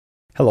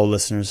Hello,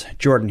 listeners.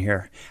 Jordan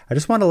here. I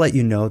just want to let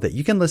you know that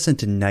you can listen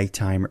to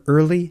Nighttime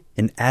early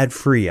and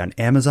ad-free on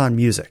Amazon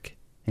Music.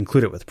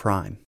 Include it with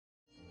Prime.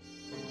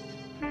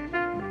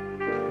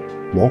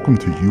 Welcome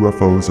to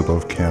UFOs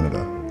Above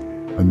Canada,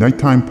 a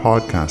nighttime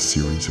podcast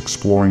series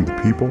exploring the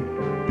people,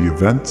 the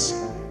events,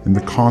 and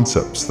the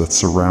concepts that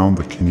surround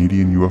the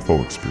Canadian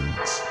UFO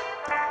experience.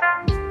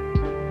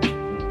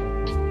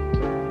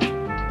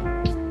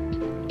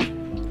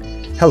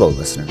 Hello,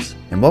 listeners,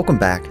 and welcome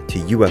back to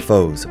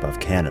UFOs Above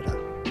Canada.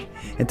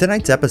 In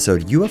tonight's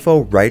episode,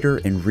 UFO writer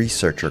and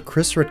researcher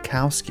Chris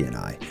Rutkowski and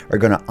I are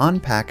going to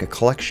unpack a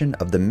collection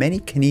of the many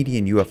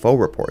Canadian UFO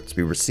reports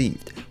we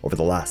received over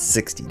the last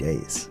 60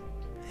 days.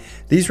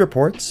 These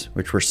reports,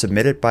 which were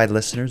submitted by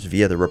listeners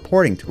via the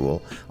reporting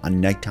tool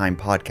on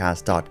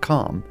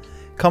nighttimepodcast.com,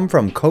 come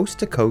from coast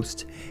to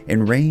coast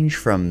and range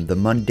from the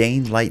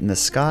mundane light in the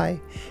sky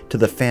to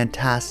the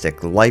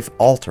fantastic,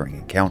 life-altering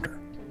encounter.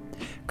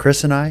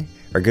 Chris and I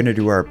are going to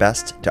do our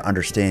best to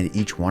understand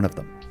each one of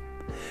them.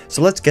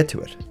 So let's get to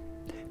it.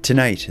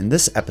 Tonight, in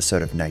this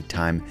episode of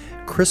Nighttime,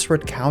 Chris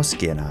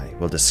Rutkowski and I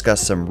will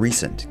discuss some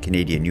recent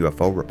Canadian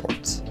UFO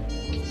reports.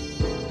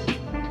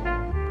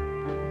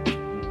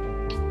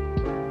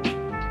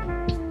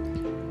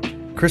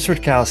 Chris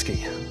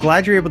Rutkowski,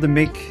 glad you're able to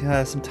make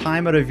some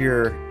time out of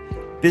your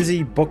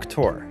busy book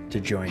tour to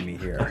join me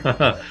here.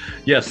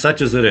 Yes, such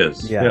as it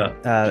is. Yeah.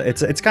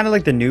 It's kind of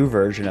like the new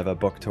version of a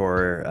book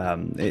tour.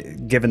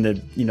 Given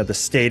the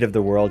state of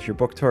the world, your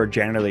book tour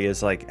generally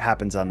is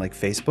happens on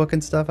Facebook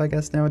and stuff, I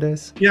guess,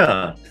 nowadays.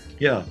 Yeah.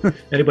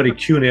 Anybody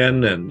tune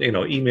in and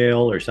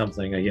email or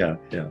something. Yeah.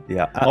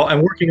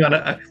 I'm working on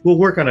it. We'll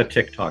work on a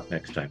TikTok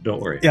next time.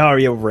 Don't worry. Yeah, or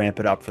you'll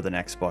ramp it up for the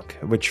next book.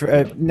 Which,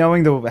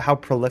 knowing how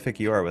prolific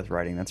you are with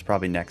writing, that's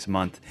probably next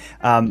month.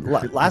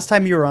 Last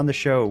time you were on the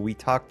show, we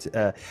talked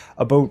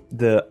about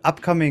the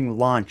upcoming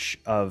launch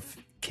of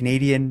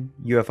Canadian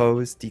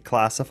UFOs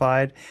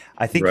Declassified.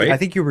 I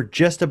think you were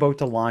just about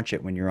to launch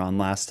it when you were on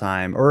last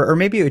time, or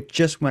maybe it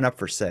just went up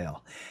for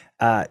sale.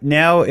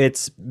 Now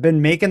it's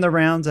been making the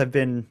rounds. I've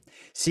been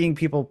seeing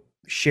people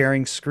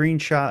sharing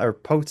screenshot or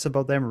posts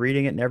about them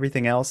reading it and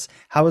everything else.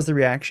 How has the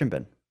reaction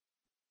been?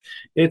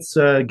 It's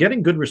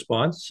getting good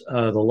response.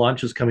 The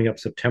launch is coming up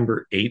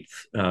September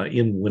 8th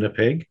in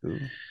Winnipeg. Ooh.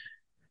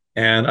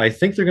 And I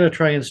think they're going to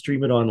try and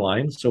stream it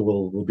online, so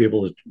we'll be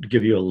able to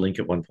give you a link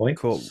at one point.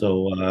 Cool.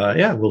 So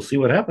we'll see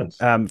what happens.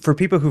 For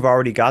people who've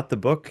already got the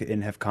book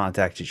and have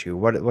contacted you,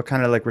 what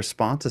kind of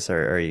responses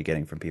are you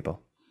getting from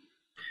people?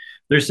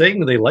 They're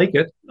saying they like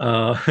it.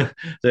 A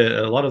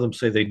lot of them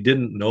say they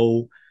didn't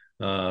know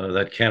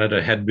that Canada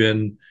had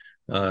been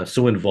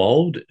so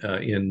involved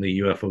in the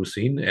UFO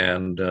scene,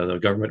 and the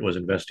government was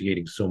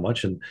investigating so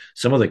much. And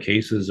some of the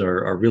cases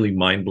are really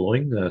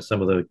mind-blowing.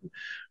 Some of the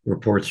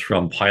reports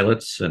from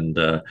pilots and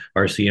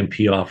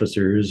RCMP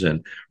officers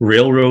and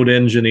railroad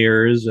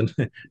engineers, and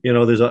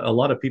there's a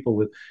lot of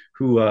people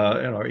who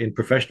are in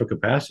professional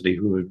capacity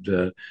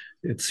who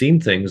had seen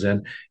things,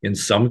 and in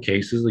some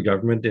cases the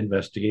government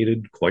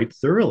investigated quite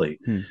thoroughly.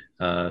 And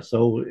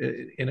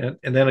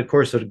then of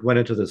course it went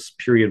into this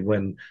period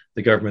when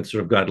the government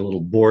sort of got a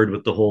little bored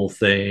with the whole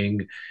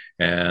thing,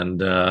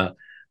 and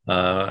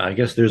I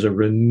guess there's a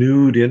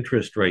renewed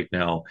interest right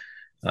now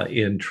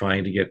in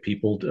trying to get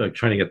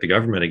the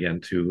government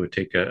again to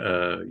take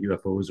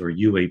UFOs, or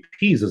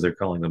UAPs as they're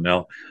calling them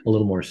now, a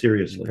little more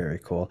seriously. Very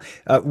cool.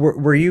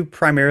 Were you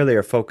primarily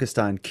or focused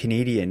on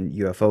Canadian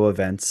UFO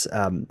events?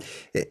 Do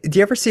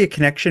you ever see a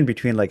connection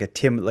between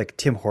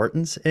Tim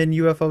Hortons and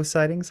UFO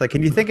sightings?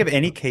 Can you think of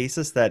any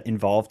cases that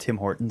involve Tim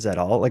Hortons at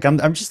all?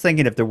 I'm just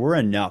thinking if there were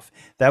enough,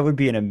 that would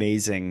be an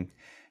amazing,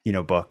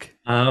 book.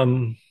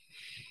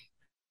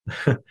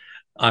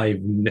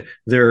 There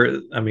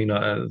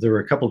were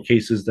a couple of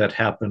cases that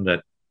happened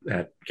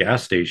at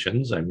gas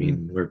stations.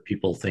 Where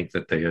people think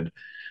that they had,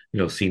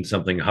 seen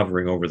something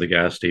hovering over the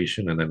gas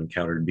station and then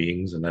encountered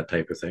beings and that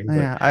type of thing.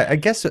 Yeah, I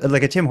guess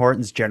a Tim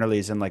Hortons generally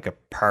is in a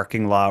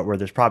parking lot where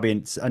there's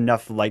probably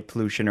enough light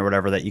pollution or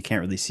whatever that you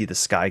can't really see the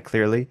sky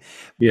clearly.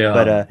 Yeah,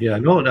 but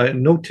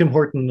no Tim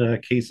Horton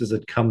cases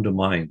that come to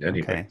mind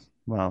anyway. Okay.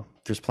 Well,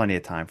 there's plenty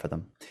of time for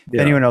them.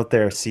 If anyone out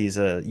there sees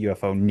a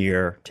UFO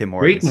near Tim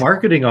Hortons. Great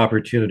marketing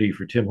opportunity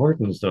for Tim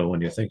Hortons, though,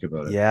 when you think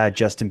about it. Yeah,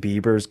 Justin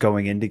Bieber's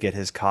going in to get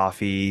his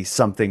coffee. The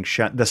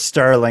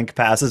Starlink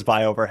passes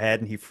by overhead,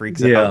 and he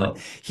freaks out.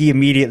 He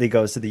immediately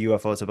goes to the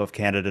UFOs Above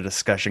Canada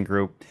discussion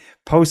group,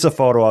 posts a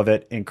photo of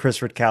it, and Chris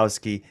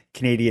Rutkowski,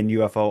 Canadian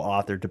UFO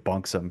author,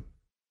 debunks him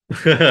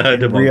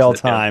in real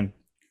time.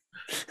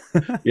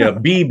 Yeah,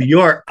 Beeb,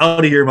 you're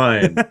out of your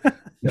mind.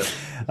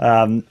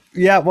 Well,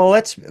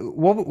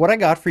 what I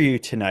got for you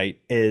tonight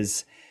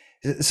is,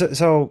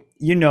 so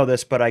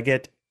this, but I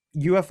get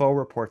UFO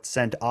reports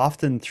sent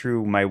often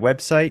through my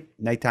website,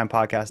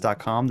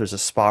 nighttimepodcast.com. There's a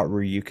spot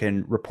where you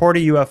can report a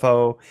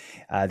UFO.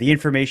 The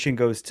information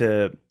goes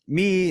to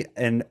me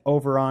and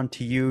over on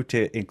to you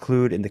to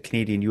include in the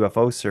Canadian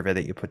UFO survey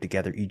that you put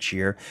together each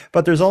year.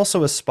 But there's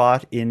also a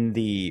spot in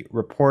the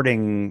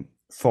reporting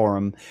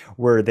forum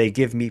where they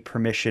give me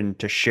permission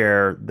to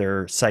share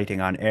their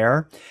sighting on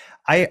air.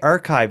 I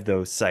archive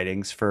those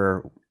sightings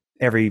for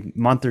every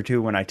month or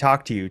two when I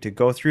talk to you to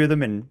go through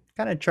them and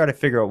kind of try to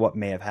figure out what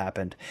may have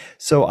happened.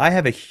 So I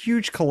have a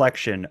huge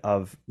collection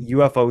of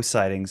UFO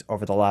sightings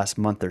over the last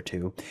month or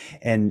two.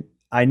 And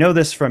I know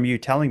this from you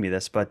telling me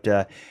this, but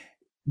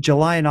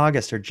July and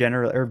August are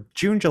generally, or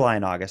June, July,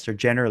 and August are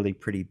generally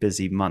pretty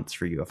busy months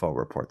for UFO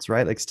reports,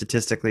 right? Like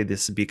statistically,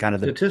 this would be kind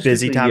of the busy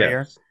Statistically, time of year.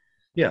 yes.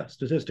 Yeah,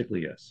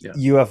 statistically, yes. Yeah.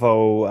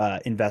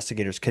 UFO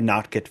investigators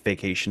cannot get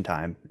vacation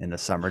time in the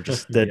summer.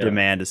 Just the Yeah.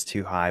 demand is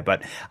too high.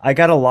 But I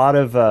got a lot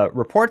of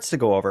reports to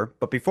go over.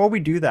 But before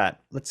we do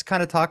that, let's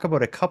kind of talk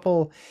about a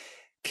couple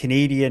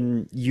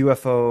Canadian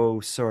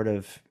UFO sort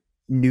of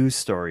news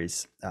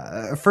stories.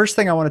 First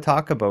thing I want to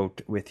talk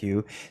about with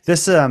you,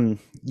 this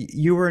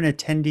you were an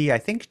attendee, I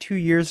think 2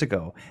 years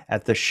ago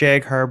at the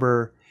Shag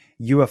Harbor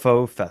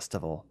UFO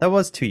Festival. That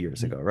was 2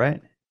 years ago,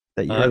 right?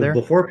 That you were there?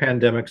 Before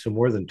pandemic, so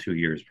more than 2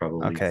 years,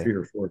 probably Okay. 3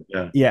 or 4.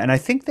 Yeah. Yeah, and I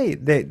think they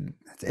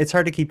it's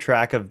hard to keep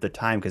track of the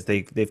time because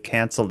they've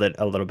canceled it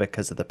a little bit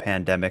because of the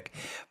pandemic,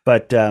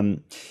 but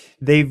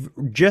they've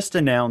just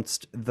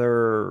announced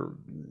their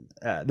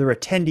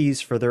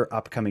attendees for their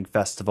upcoming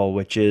festival,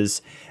 which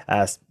is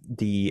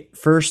the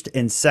 1st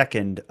and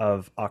 2nd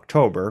of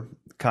October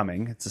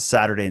coming. It's a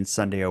Saturday and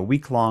Sunday, a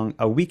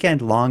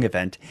weekend long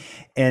event,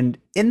 and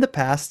in the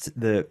past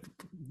the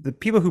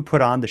people who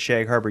put on the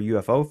Shag Harbor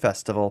UFO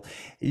Festival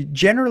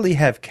generally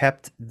have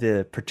kept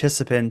the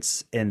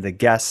participants and the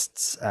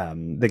guest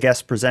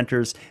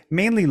presenters,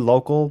 mainly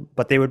local,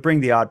 but they would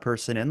bring the odd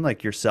person in,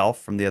 like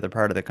yourself, from the other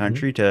part of the Mhm.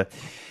 country to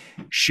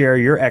share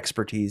your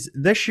expertise.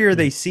 This year,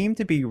 they Mhm. seem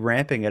to be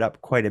ramping it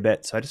up quite a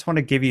bit. So I just want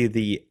to give you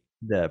the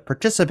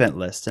participant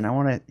list, and I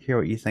want to hear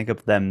what you think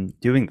of them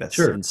doing this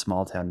Sure. in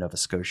small town Nova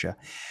Scotia.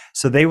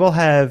 So they will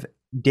have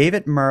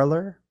David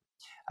Marler,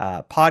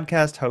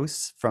 podcast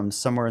hosts from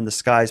Somewhere in the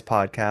Skies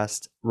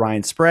podcast,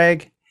 Ryan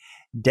Sprague,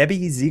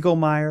 Debbie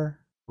Ziegelmeyer,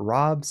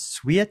 Rob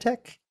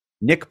Swiatek,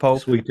 Nick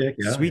Pope, Sweet dick.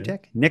 Yeah. Yeah.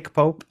 Nick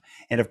Pope,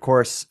 and of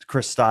course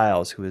Chris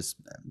Stiles, who is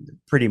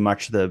pretty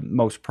much the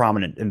most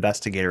prominent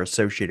investigator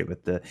associated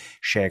with the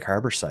Shag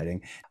Harbor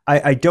sighting.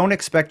 I don't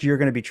expect you're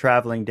going to be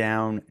traveling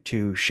down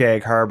to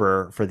Shag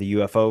Harbor for the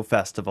UFO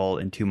festival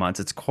in 2 months.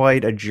 It's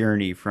quite a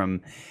journey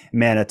from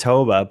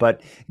Manitoba,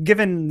 but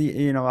given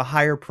a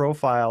higher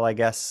profile, I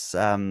guess,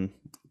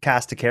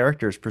 cast of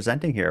characters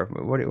presenting here,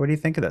 what do you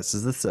think of this?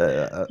 Is this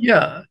a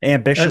Yeah. I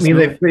ambitious mean,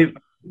 move?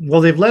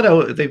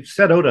 they've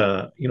set out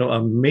a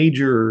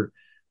major,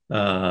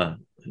 a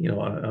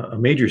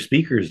major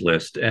speakers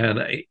list,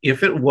 and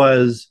if it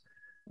was,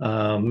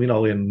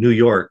 in New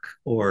York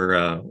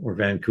or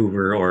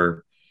Vancouver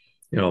or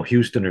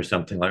Houston or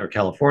something like, or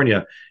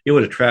California, it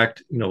would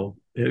attract, it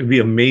would be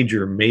a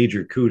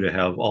major coup to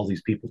have all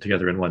these people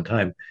together in one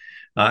time.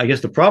 I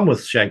guess the problem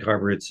with Shag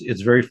Harbor, it's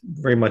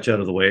very much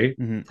out of the way.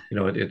 Mhm.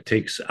 It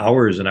takes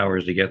hours and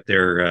hours to get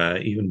there.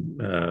 Even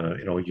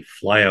you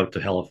fly out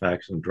to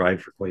Halifax and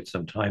drive for quite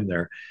some time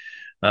there.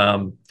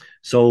 It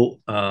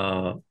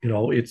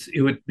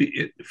would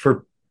be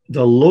for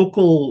the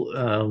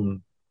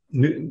local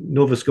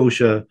Nova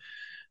Scotia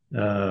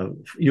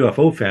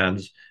UFO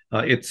fans.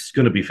 It's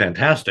going to be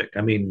fantastic.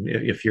 I mean,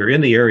 if you're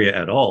in the area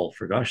at all,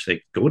 for gosh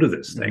sake, go to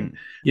this thing. Mhm.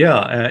 Yeah,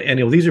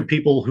 and these are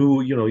people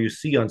who you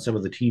see on some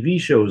of the TV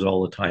shows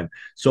all the time.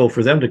 So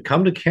for them to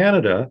come to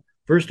Canada,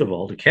 first of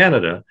all, to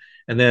Canada,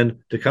 and then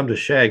to come to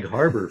Shag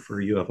Harbor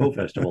for a UFO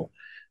festival,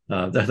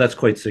 that's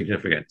quite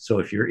significant. So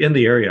if you're in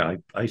the area,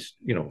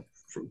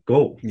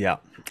 go, Yeah.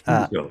 please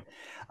Uh, go.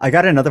 I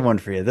got another one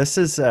for you. This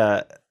is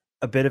a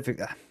bit of,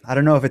 I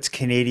don't know if it's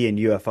Canadian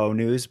UFO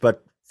news,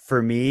 but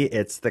for me,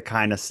 it's the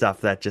kind of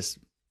stuff that just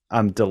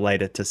I'm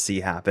delighted to see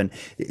happen.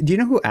 Do you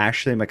know who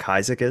Ashley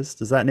McIsaac is?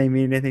 Does that name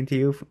mean anything to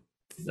you?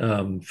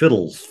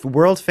 Fiddles.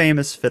 World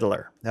famous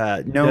fiddler,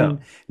 Yeah.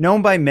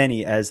 known by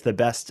many as the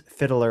best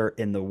fiddler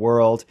in the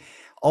world. Mhm.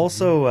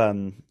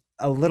 Also,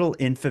 a little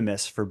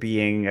infamous for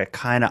being a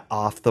kind of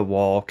off the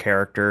wall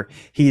character.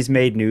 He's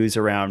made news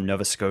around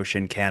Nova Scotia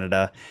and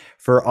Canada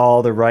for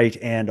all the right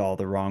and all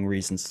the wrong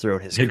reasons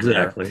throughout his career.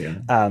 Exactly.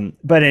 Yeah.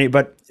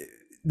 But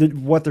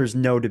what there's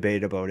no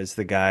debate about is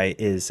the guy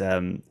is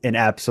an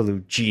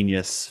absolute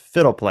genius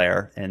fiddle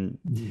player, and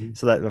Mhm.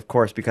 so that of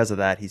course because of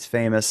that he's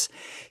famous.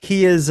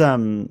 He is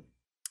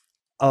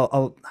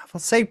I'll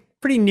say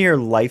pretty near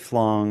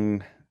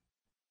lifelong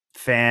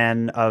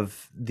fan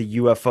of the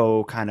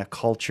UFO kind of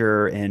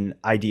culture and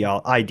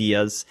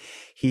ideas.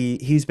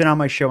 He's been on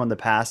my show in the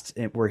past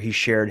where he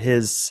shared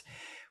his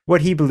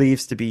what he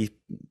believes to be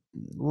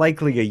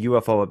likely a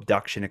UFO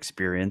abduction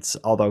experience,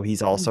 although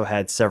he's also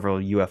had several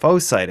UFO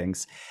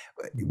sightings.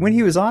 When he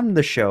Mhm. was on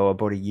the show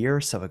about a year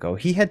or so ago,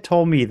 he had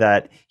told me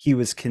that he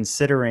was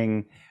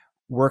considering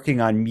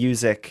working on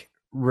music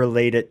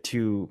related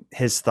to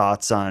his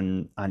thoughts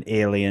on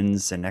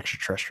aliens and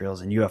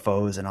extraterrestrials and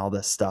UFOs and all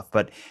this stuff,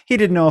 but he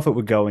didn't know if it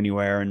would go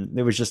anywhere, and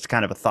it was just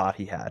kind of a thought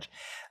he had.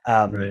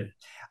 Um, Right.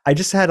 I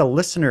just had a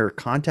listener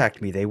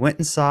contact me. They went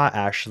and saw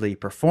Ashley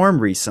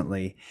perform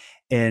recently,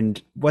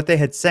 and what they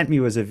had sent me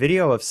was a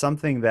video of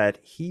something that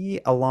he,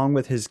 along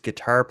with his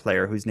guitar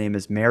player, whose name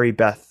is Mary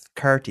Beth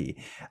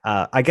Carty.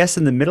 I guess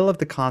in the middle of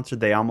the concert,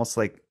 they almost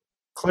like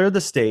cleared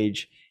the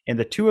stage, and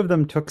the two of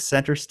them took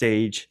center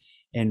stage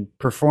and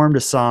performed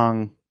a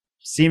song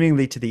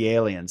seemingly to the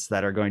aliens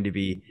that are going to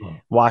be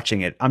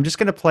watching it. I'm just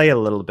going to play a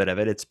little bit of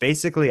it. It's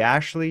basically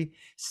Ashley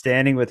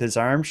standing with his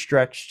arms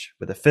stretched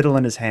with a fiddle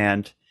in his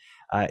hand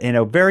in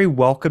a very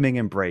welcoming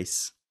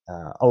embrace,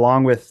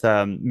 along with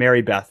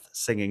Mary Beth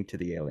singing to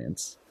the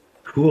aliens.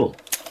 Cool.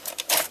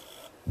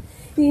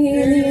 The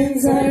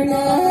aliens are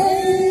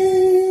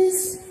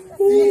nice.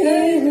 The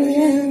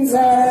aliens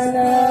are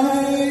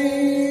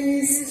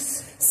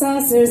nice.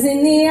 Saucers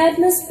in the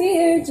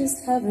atmosphere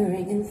just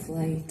hovering in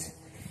flight.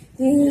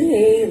 The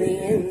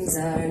aliens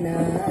are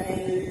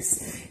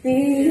nice.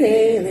 The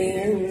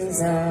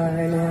aliens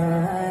are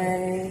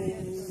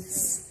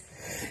nice.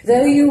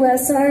 The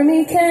U.S.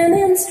 Army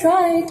cannons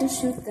try to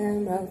shoot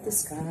them out the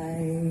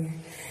sky.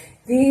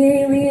 The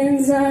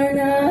aliens are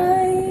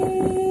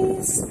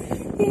nice.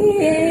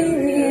 The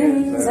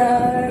aliens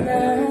are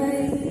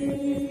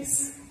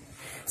nice.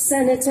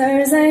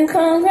 Senators and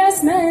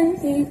congressmen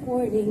gave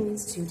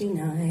warnings to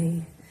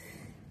deny.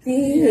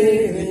 The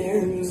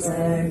aliens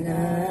are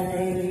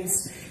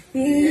nice.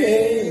 The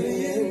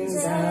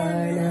aliens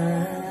are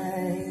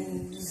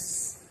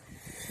nice.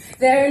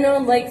 They're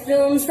not like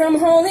films from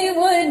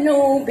Hollywood,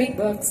 no big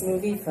bucks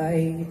movie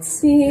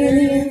fights. The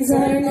aliens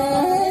are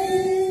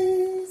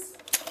nice.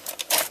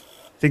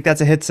 Think that's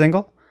a hit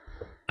single?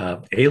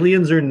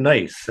 Aliens are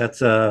nice.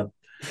 That's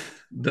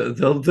the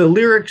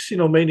lyrics,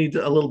 may need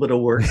a little bit of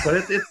work,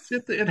 but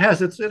it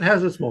has its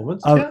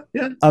moments. Yeah.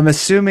 I'm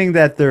assuming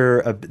that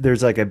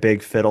there's like a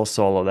big fiddle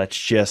solo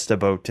that's just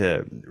about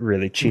to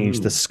really change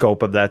the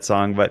scope of that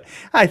song. But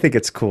I think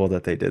it's cool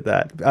that they did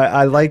that.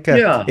 I like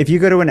if you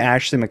go to an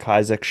Ashley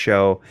McIsaac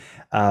show,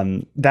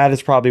 that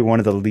is probably one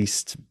of the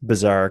least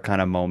bizarre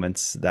kind of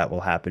moments that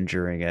will happen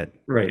during it.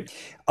 Right.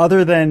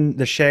 Other than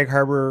the Shag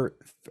Harbor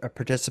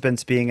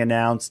participants being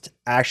announced,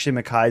 Ashley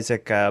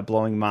McIsaac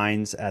blowing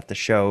minds at the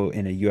show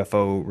in a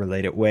UFO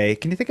related way.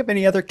 Can you think of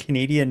any other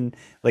Canadian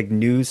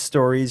news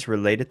stories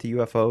related to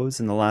UFOs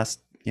in the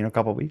last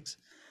couple of weeks?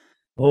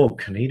 Oh,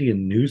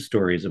 Canadian news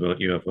stories about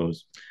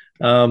UFOs.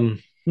 I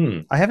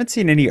haven't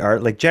seen any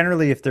art.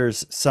 Generally, if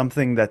there's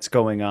something that's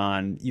going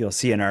on, you'll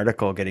see an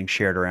article getting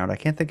shared around. I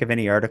can't think of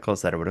any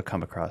articles that I would have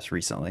come across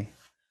recently.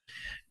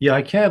 Yeah,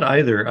 I can't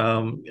either.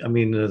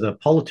 The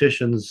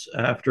politicians,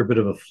 after a bit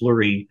of a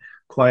flurry,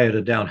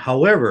 quieted down.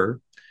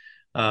 However,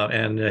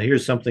 and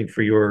here's something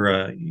for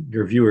your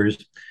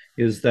viewers,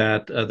 is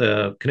that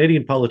the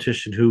Canadian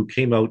politician who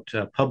came out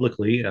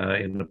publicly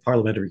in the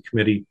parliamentary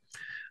committee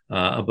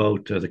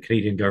about the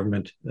Canadian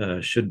government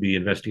should be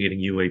investigating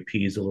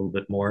UAPs a little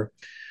bit more.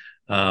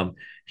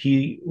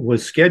 He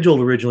was scheduled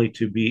originally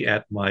to be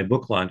at my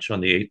book launch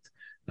on the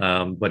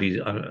 8th, but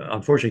he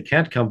unfortunately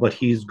can't come, but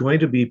he's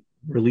going to be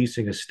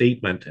releasing a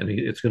statement, and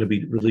it's going to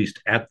be released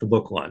at the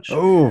book launch.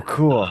 Oh,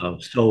 cool.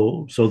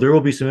 So there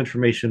will be some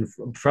information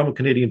from a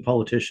Canadian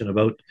politician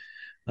about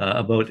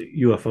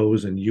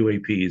UFOs and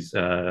UAPs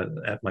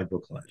at my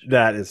book launch.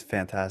 That is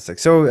fantastic.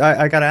 So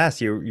I got to ask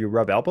you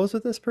rub elbows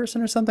with this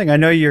person or something? I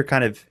know you're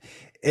kind of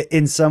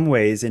in some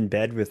ways in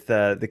bed with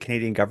the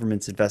Canadian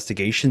government's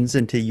investigations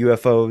into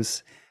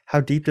UFOs.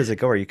 How deep does it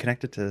go? Are you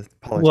connected to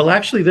politics? Well,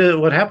 actually,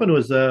 what happened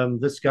was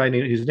this guy,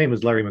 his name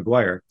is Larry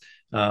Maguire,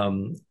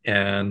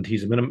 and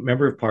he's a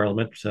member of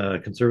Parliament,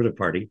 Conservative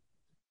Party.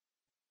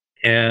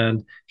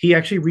 And he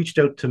actually reached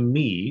out to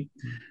me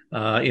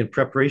in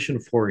preparation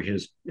for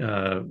his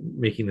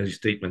making these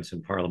statements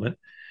in Parliament,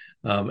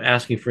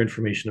 asking for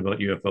information about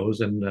UFOs.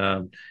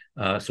 And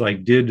so I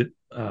did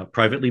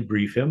privately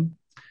brief him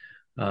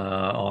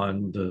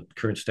on the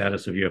current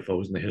status of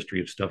UFOs and the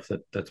history of stuff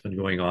that's been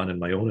going on in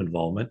my own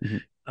involvement. Mm-hmm.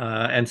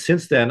 And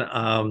since then,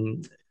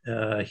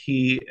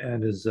 he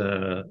and his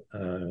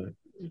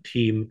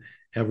team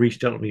have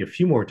reached out to me a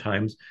few more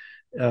times.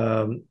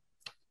 And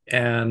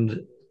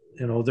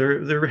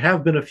there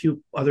have been a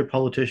few other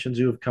politicians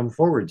who have come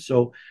forward.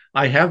 So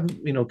I have,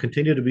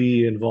 continued to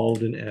be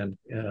involved and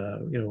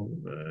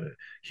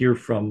hear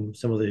from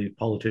some of the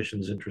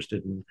politicians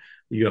interested in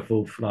the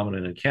UFO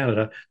phenomenon in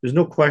Canada. There's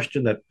no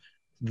question that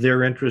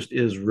their interest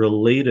is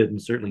related and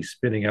certainly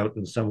spinning out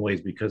in some ways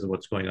because of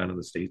what's going on in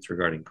the States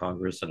regarding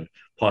Congress and a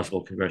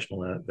possible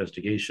congressional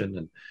investigation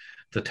and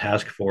the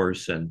task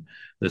force and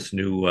this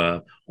new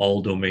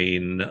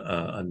all-domain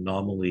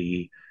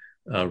anomaly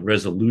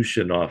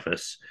resolution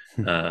office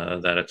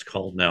that it's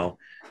called now.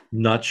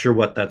 Not sure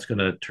what that's going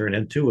to turn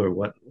into or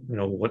what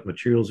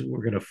materials we're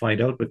going to find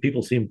out, but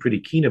people seem pretty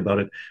keen about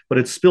it. But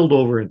it's spilled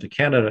over into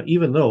Canada,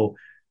 even though,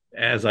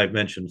 as I've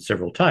mentioned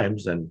several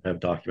times and have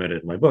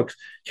documented in my books,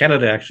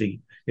 Canada actually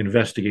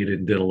investigated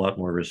and did a lot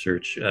more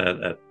research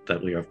that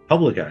we have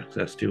public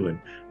access to and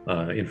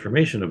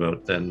information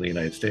about than the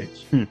United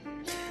States.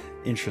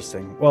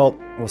 Interesting. Well,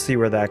 we'll see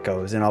where that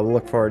goes, and I'll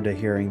look forward to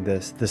hearing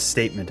this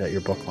statement at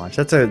your book launch.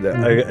 That's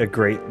a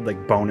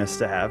great bonus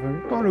to have.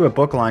 We're going to a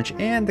book launch,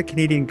 and the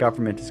Canadian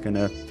government is going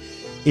to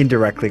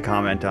indirectly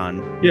comment on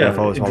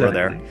UFOs while we're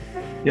there.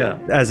 Yeah,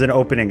 as an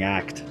opening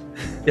act.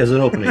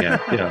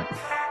 Yeah.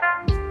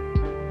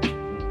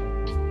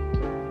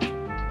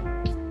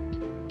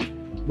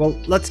 Well,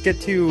 let's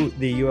get to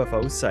the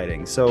UFO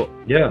sighting. So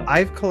Yeah.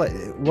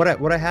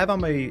 what I have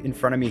in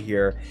front of me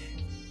here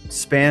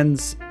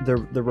spans the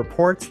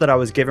reports that I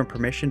was given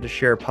permission to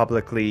share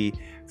publicly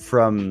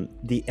from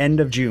the end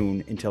of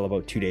June until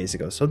about 2 days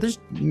ago. So there's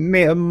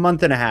a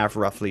month and a half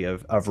roughly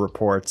of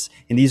reports,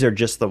 and these are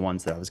just the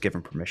ones that I was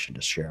given permission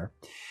to share.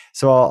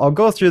 So I'll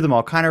go through them.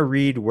 I'll kind of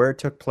read where it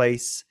took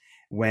place,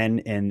 when,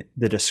 and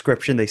the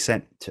description they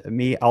sent to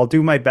me. I'll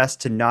do my best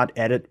to not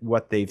edit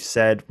what they've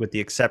said, with the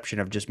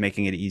exception of just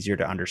making it easier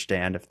to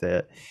understand if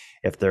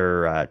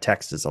their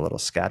text is a little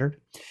scattered.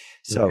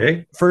 So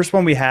Okay. First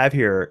one we have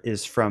here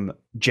is from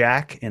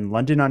Jack in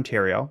London,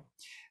 Ontario.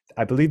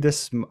 I believe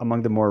this is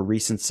among the more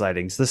recent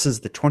sightings. This is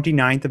the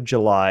 29th of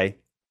July,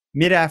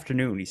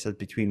 mid-afternoon. He said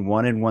between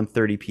 1 and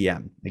 1:30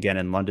 p.m., again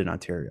in London,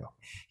 Ontario.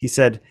 He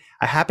said,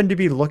 I happened to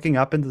be looking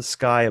up into the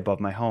sky above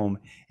my home,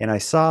 and I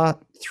saw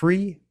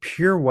 3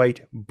 pure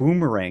white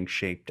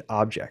boomerang-shaped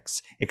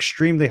objects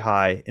extremely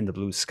high in the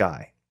blue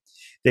sky.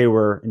 They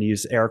were, and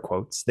use air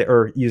quotes,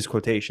 or use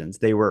quotations,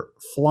 they were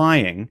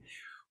flying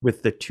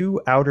with the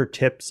 2 outer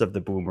tips of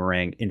the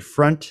boomerang in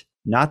front,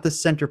 not the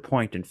center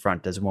point in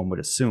front as one would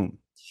assume.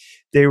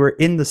 They were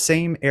in the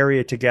same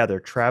area together,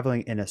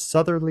 traveling in a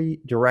southerly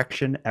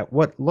direction at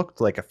what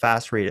looked like a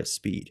fast rate of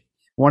speed.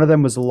 One of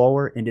them was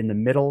lower and in the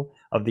middle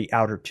of the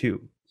outer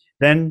 2.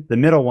 Then the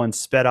middle one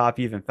sped off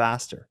even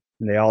faster,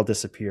 and they all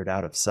disappeared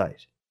out of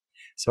sight.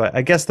 So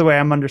I guess the way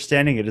I'm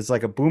understanding it is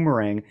like a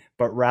boomerang,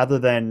 but rather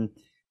than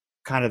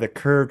kind of the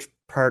curved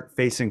part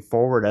facing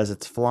forward as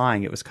it's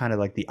flying, it was kind of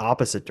like the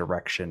opposite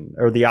direction,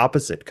 or the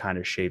opposite kind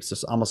of shape. So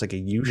it's almost like a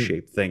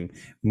U-shaped thing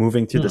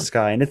moving through the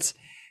sky. And it's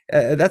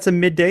that's a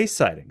midday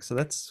sighting, so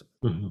that's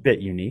a bit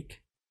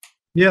unique.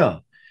 Yeah.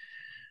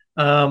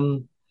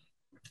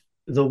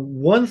 The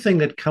one thing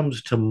that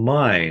comes to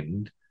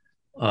mind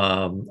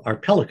are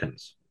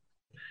pelicans.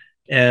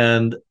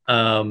 And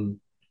I'm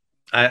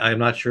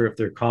not sure if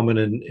they're common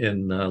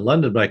in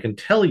London, but I can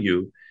tell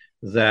you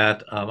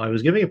that I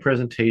was giving a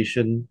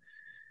presentation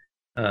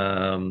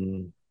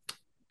to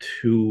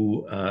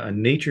a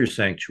nature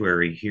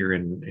sanctuary here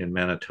in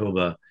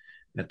Manitoba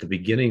at the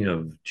beginning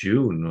of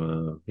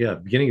June.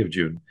 Beginning of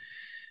June.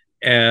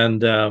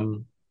 And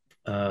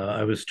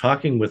I was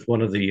talking with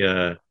one of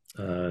the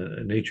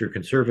nature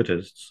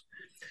conservatists,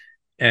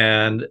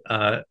 and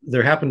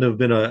there happened to have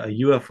been a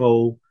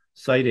UFO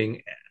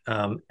sighting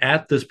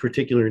at this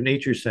particular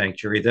nature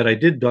sanctuary that I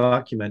did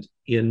document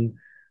in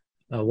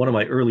one of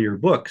my earlier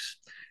books.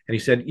 And he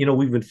said,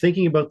 we've been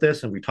thinking about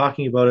this and we're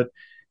talking about it.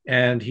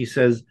 And he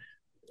says,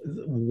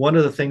 one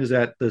of the things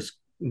that this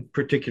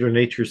particular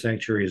nature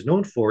sanctuary is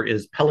known for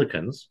is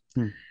pelicans.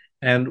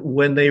 And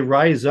when they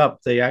rise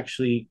up, they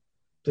do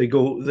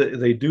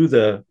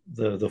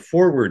the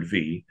forward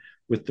V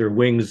with their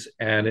wings.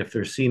 And if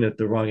they're seen at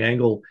the wrong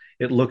angle,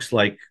 it looks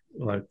like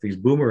these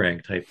boomerang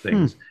type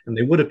things. And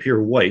they would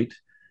appear white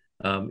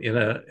in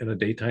a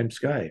daytime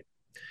sky.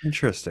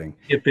 Interesting.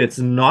 If it's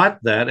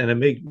not that, and it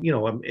may,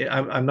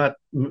 I'm not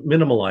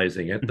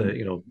minimalizing it,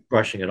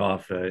 brushing it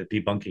off,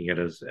 debunking it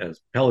as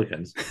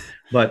pelicans,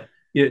 but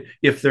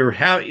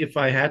if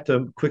I had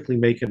to quickly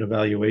make an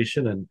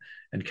evaluation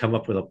and come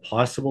up with a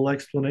possible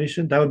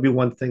explanation, that would be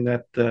one thing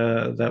that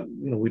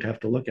we'd have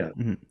to look at.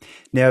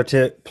 Now,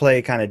 to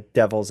play kind of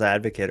devil's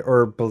advocate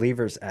or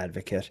believer's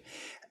advocate,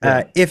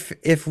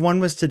 if one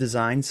was to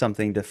design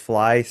something to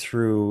fly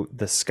through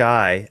the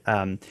sky,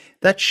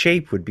 that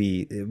shape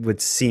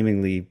would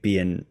seemingly be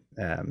an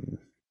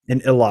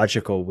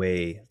illogical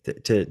way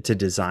to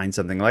design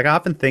something. Like, I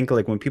often think,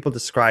 like, when people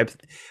describe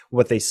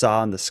what they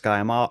saw in the sky,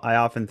 I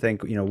often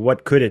think,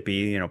 what could it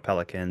be?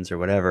 Pelicans or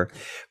whatever.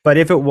 But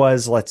if it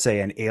was, let's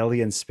say, an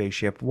alien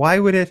spaceship, why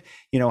would it,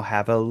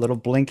 have a little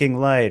blinking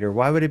light, or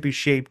why would it be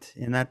shaped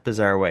in that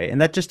bizarre way? And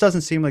that just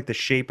doesn't seem like the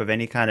shape of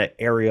any kind of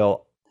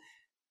aerial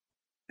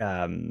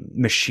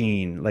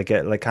machine, like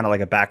kind of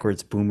like a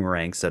backwards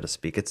boomerang, so to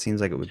speak. It seems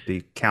like it would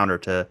be counter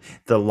to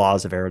the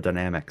laws of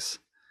aerodynamics.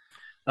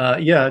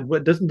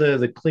 But doesn't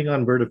the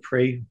Klingon bird of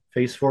prey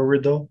face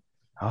forward though?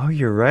 Oh,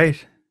 you're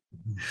right.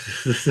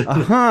 It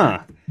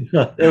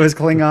was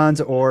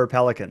Klingons or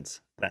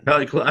pelicans then.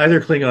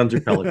 Either Klingons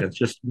or pelicans,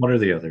 just one or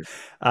the other.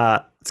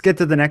 Let's get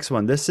to the next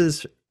one. This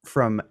is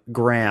from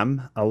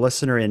Graham, a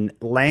listener in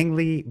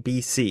Langley,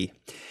 BC.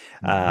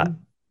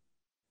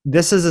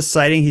 This is a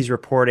sighting he's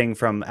reporting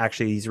from.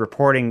 Actually, he's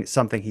reporting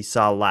something he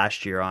saw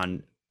last year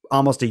on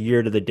almost a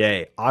year to the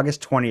day,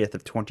 August 20th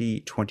of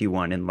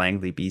 2021 in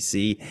Langley,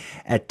 BC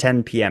at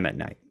 10 p.m. at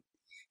night.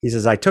 He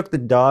says, I took the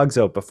dogs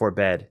out before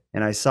bed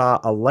and I saw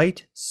a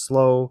light,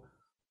 slow,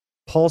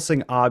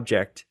 pulsing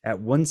object at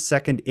 1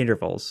 second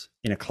intervals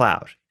in a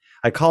cloud.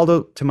 I called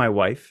out to my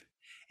wife,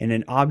 and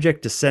an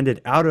object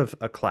descended out of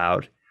a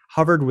cloud,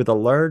 hovered with a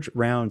large,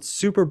 round,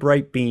 super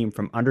bright beam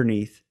from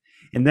underneath,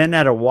 and then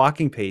at a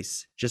walking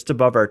pace just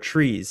above our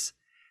trees,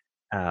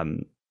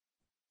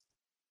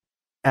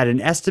 at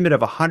an estimate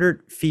of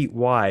 100 feet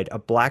wide, a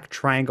black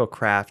triangle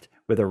craft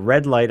with a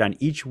red light on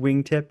each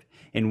wingtip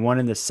and one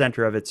in the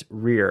center of its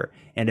rear,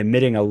 and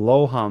emitting a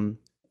low hum.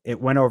 It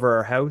went over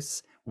our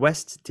house,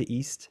 west to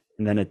east,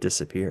 and then it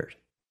disappeared.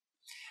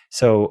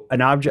 So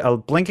a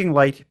blinking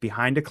light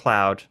behind a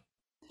cloud.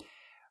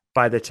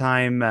 By the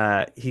time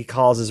he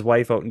calls his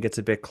wife out and gets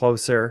a bit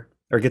closer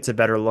or gets a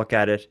better look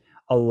at it,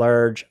 a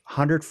large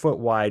 100-foot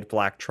wide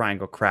black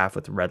triangle craft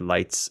with red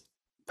lights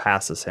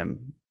passes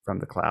him from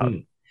the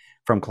cloud,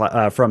 from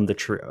the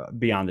tree,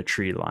 beyond the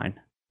tree line.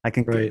 I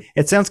can. Right.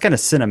 It sounds kind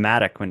of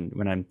cinematic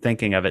when I'm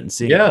thinking of it and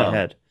seeing it in my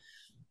head.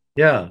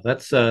 Yeah,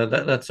 that's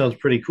that sounds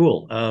pretty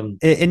cool.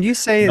 And you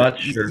say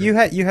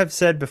you have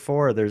said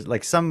before there's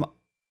like some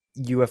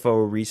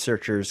UFO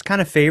researchers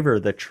kind of favor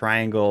the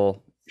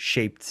triangle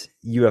shaped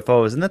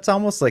UFOs, and that's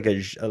almost like a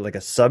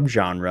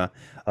subgenre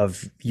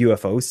of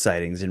UFO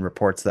sightings and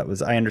reports that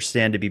was, I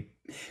understand, to be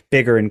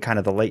bigger in kind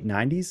of the late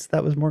 90s.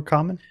 That was more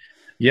common.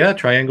 Yeah,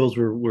 triangles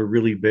were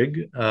really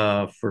big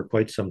for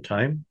quite some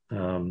time.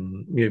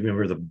 You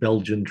remember the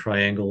Belgian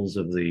triangles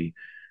of the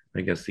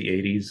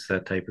 80s,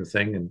 that type of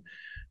thing. And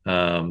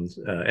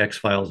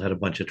X-Files had a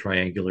bunch of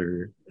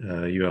triangular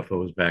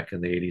UFOs back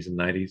in the 80s and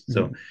 90s. Mm-hmm.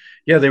 So,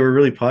 yeah, they were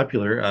really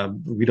popular.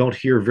 We don't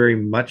hear very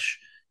much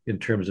in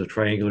terms of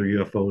triangular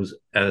UFOs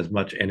as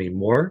much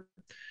anymore.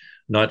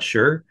 Not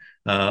sure.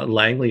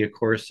 Langley, of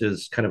course,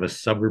 is kind of a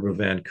suburb of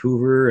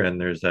Vancouver, and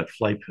there's that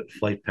flight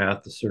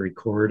path, the Surrey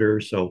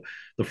Corridor. So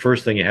the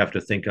first thing you have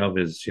to think of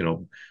is,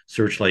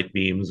 searchlight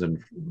beams and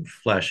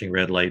flashing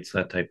red lights,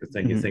 that type of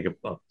thing. Mm-hmm. You think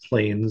of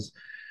planes.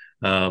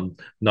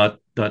 Not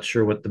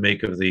sure what to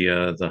make of the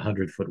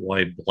 100-foot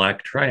wide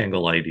black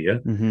triangle idea.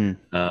 Mm-hmm.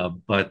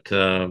 But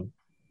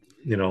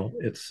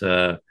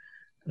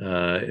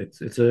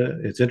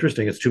it's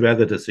interesting. It's too bad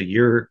that it's a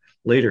year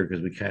later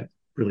because we can't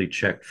really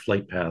check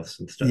flight paths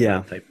and stuff.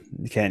 Yeah,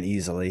 you can't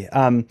easily.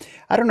 I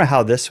don't know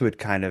how this would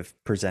kind of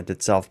present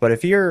itself, but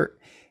if you're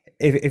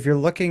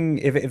looking,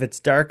 if it's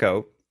dark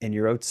out and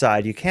you're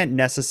outside, you can't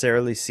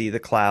necessarily see the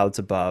clouds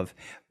above.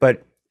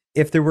 But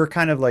if there were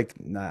kind of like,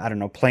 I don't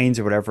know, planes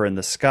or whatever in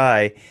the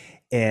sky,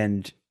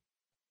 and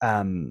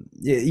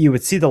you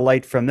would see the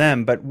light from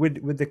them, but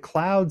would the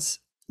clouds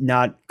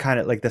not kind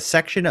of like the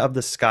section of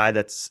the sky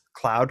that's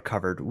cloud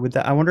covered?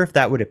 I wonder if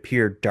that would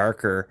appear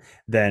darker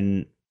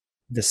than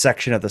the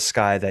section of the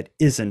sky that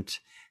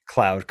isn't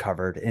cloud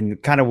covered. And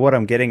kind of what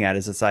I'm getting at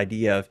is this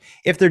idea of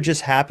if there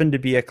just happened to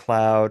be a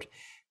cloud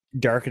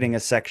darkening a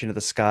section of the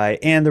sky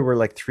and there were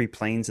like 3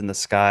 planes in the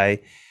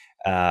sky,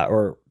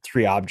 or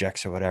 3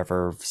 objects or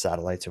whatever,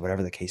 satellites or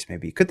whatever the case may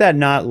be, could that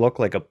not look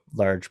like a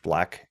large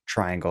black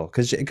triangle?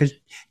 Because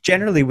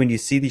generally when you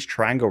see these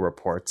triangle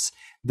reports,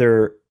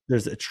 there's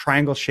a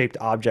triangle shaped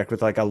object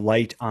with like a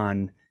light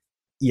on,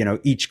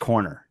 each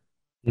corner.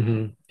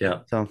 Mm-hmm. Yeah.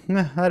 So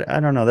I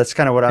don't know. That's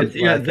kind of what I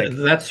think.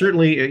 That's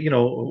certainly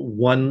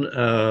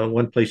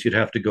one place you'd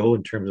have to go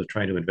in terms of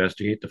trying to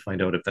investigate to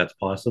find out if that's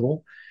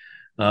possible.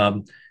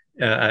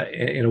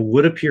 It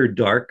would appear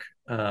dark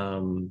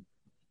in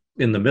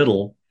the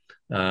middle.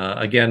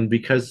 Again,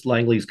 because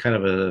Langley's kind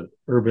of a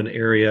urban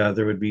area,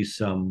 there would be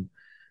some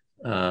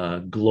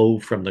glow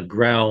from the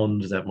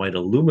ground that might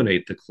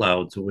illuminate the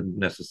clouds. It wouldn't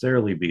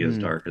necessarily be as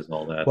dark as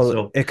all that. Well,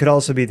 so it could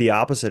also be the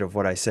opposite of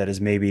what I said,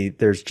 is maybe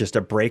there's just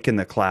a break in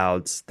the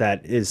clouds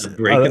that is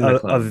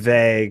a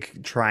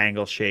vague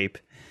triangle shape.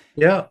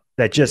 Yeah.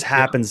 That just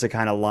happens to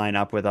kind of line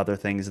up with other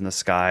things in the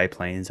sky,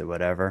 planes or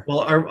whatever. Well,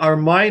 our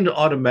mind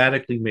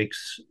automatically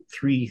makes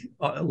 3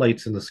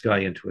 lights in the sky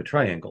into a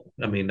triangle.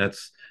 I mean,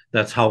 that's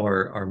how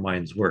our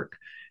minds work.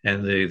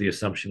 And the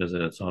assumption is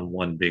that it's on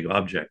one big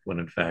object, when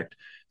in fact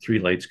 3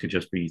 lights could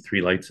just be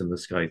 3 lights in the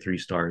sky, 3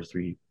 stars,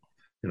 3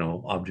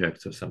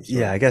 objects of some sort.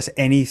 Yeah, I guess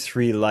any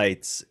 3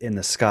 lights in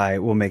the sky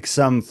will make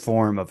some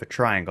form of a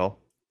triangle.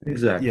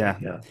 Exactly. Yeah.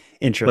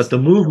 Interesting. But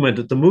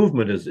the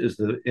movement is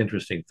the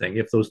interesting thing.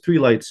 If those 3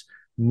 lights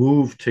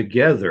move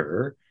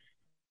together,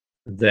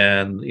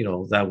 then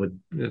that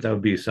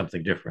would be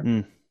something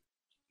different.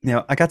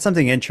 Now, I got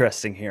something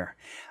interesting here.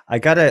 I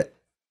got a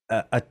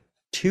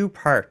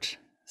 2-part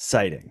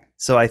sighting.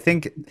 So I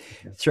think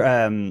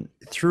throughout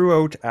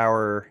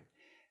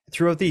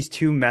these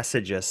 2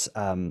 messages,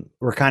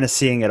 we're kind of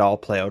seeing it all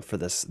play out for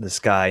this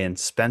guy in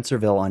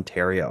Spencerville,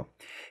 Ontario.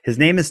 His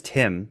name is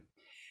Tim.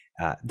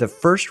 The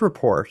first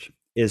report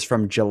is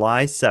from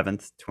July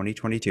 7th,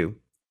 2022,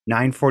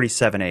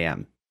 9:47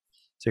 a.m.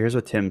 So here's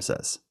what Tim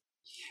says.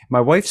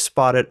 My wife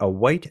spotted a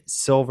white,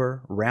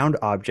 silver, round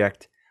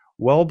object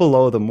well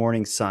below the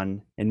morning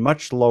sun and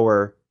much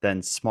lower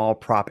than small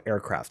prop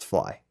aircraft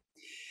fly.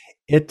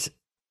 It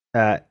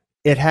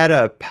had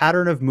a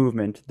pattern of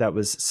movement that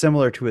was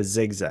similar to a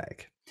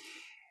zigzag.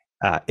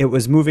 It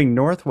was moving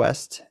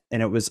northwest,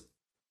 and it was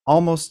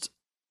almost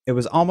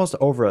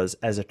over us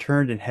as it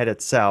turned and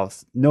headed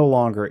south, no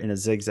longer in a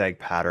zigzag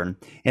pattern,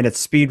 and its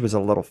speed was a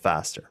little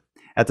faster.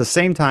 At the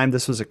same time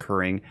this was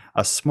occurring,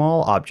 a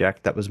small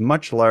object that was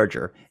much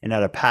larger and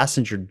at a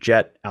passenger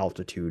jet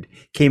altitude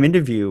came into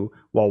view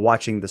while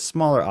watching the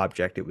smaller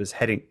object. It was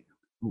heading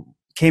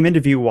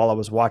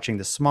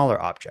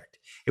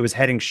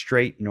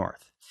straight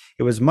north.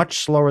 It was much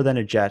slower than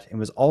a jet and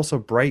was also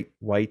bright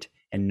white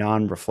and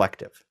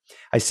non-reflective.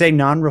 I say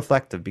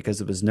non-reflective because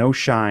there was no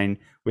shine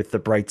with the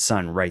bright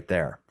sun right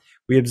there.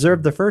 We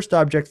observed the first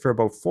object for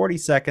about 40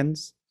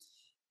 seconds,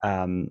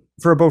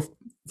 for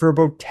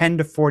about 10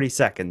 to 40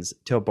 seconds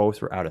till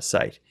both were out of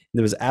sight.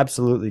 There was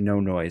absolutely no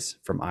noise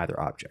from either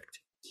object.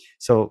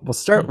 So we'll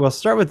start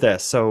with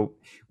this. So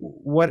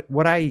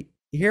what I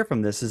hear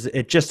from this is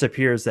it just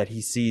appears that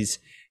he sees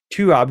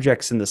two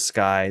objects in the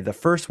sky. The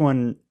first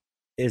one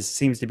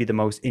seems to be the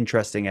most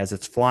interesting, as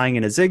it's flying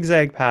in a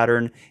zigzag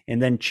pattern and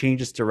then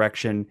changes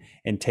direction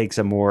and takes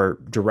a more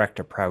direct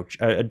approach,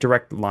 a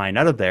direct line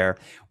out of there.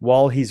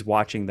 While he's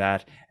watching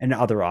that,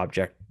 another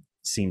object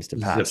seems to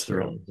pass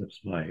through. Zips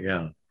by,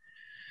 yeah.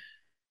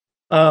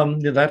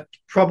 That's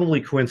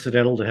probably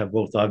coincidental to have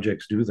both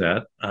objects do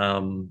that.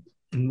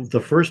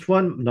 The first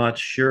one, not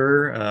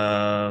sure.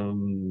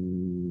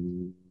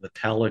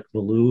 Metallic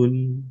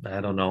balloon,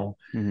 I don't know.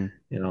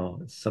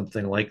 Mm-hmm.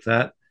 Something like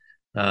that.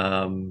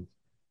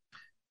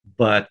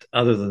 But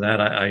other than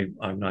that,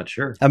 I'm not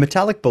sure. A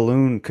metallic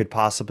balloon could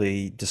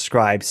possibly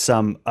describe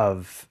some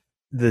of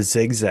the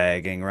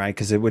zigzagging, right?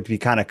 Because it would be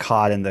kind of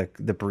caught in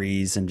the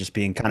breeze and just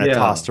being kind of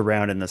tossed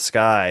around in the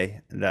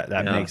sky.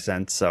 That makes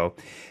sense. So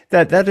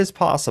that is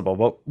possible.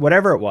 But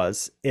whatever it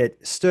was, it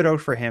stood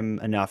out for him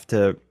enough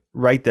to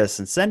write this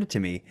and send it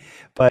to me.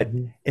 But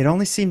it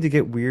only seemed to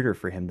get weirder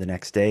for him the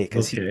next day,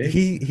 because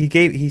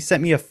he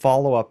sent me a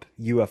follow-up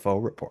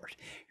UFO report.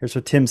 Here's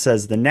what Tim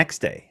says the next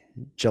day,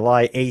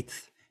 July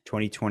 8th,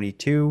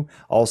 2022,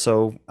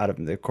 also out of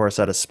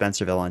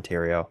Spencerville,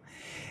 Ontario,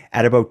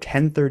 at about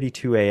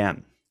 10:32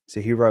 a.m. So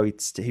he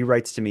writes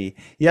to me,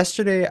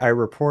 yesterday I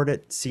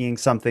reported seeing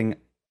something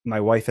my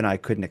wife and I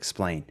couldn't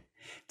explain.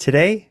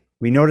 Today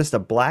we noticed a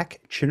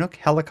black Chinook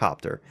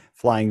helicopter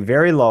flying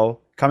very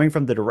low, coming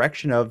from the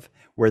direction of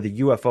where the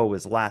UFO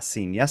was last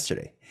seen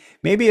yesterday.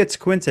 Maybe it's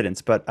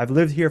coincidence, but I've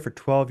lived here for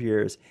 12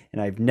 years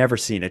and I've never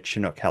seen a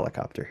Chinook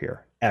helicopter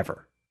here,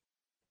 ever.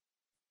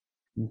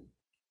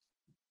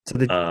 So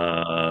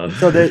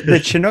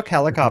the Chinook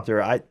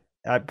helicopter,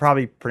 I'm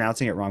probably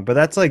pronouncing it wrong, but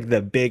that's like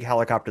the big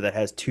helicopter that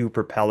has two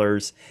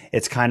propellers.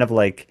 It's kind of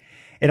like,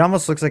 it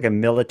almost looks like a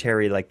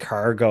military, like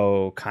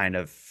cargo kind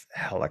of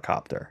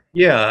helicopter.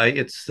 Yeah,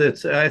 it's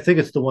I think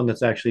it's the one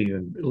that's actually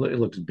even, it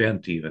looks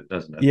bent even,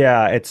 doesn't it?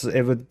 Yeah,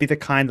 it would be the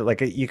kind that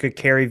like you could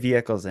carry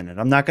vehicles in it.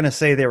 I'm not going to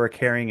say they were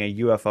carrying a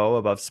UFO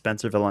above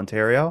Spencerville,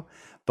 Ontario,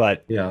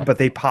 but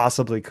they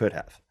possibly could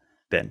have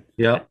been.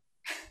 Yeah.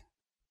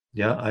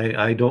 Yeah,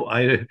 I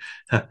mean,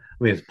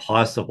 it's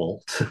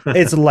possible.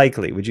 It's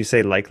likely. Would you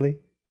say likely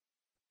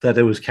that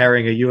it was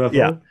carrying a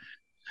UFO?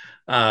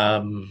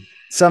 Yeah.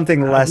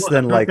 Something less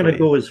than likely.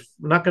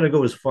 Not going to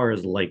go as far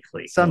as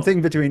likely.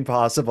 Something between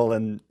possible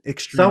and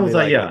extremely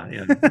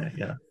likely.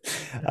 Yeah.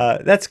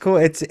 That's cool.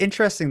 It's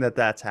interesting that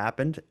that's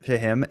happened to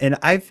him, and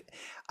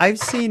I've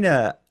seen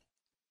a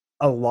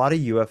lot of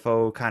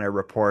UFO kind of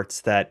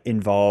reports that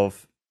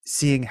involve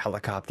seeing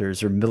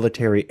helicopters or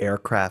military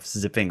aircraft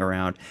zipping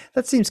around.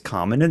 That seems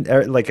common,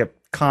 and like a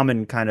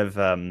common kind of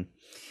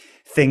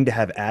thing to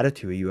have added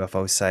to a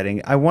UFO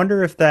sighting. I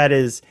wonder if that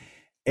is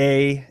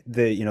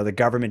the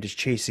government is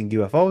chasing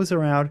UFOs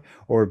around,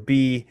 or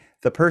B,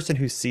 the person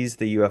who sees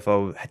the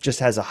UFO just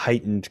has a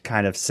heightened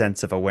kind of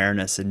sense of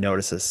awareness and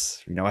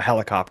notices a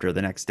helicopter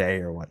the next day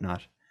or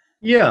whatnot.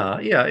 Yeah,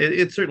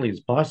 it certainly is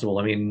possible.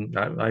 I mean,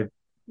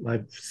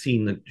 I've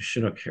seen the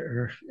Chinook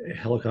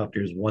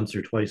helicopters once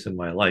or twice in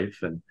my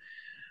life, and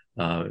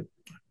I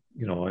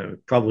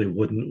probably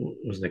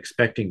wasn't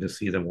expecting to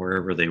see them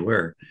wherever they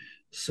were.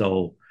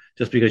 So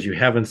just because you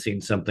haven't seen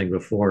something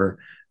before,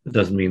 it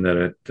doesn't mean that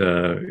it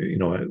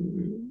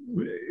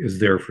is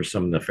there for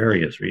some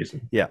nefarious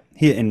reason. Yeah,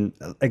 and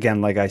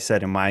again, like I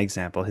said in my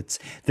example, it's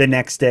the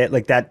next day.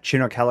 Like that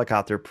Chinook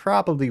helicopter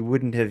probably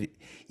wouldn't have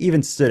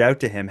even stood out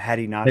to him had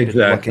he not been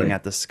looking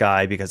at the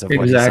sky because of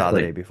what he saw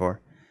the day before.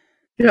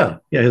 Yeah,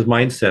 his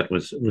mindset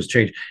was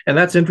changed. And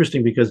that's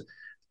interesting because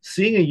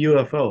seeing a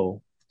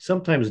UFO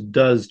sometimes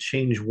does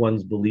change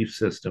one's belief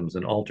systems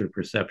and alter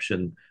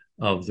perception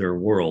of their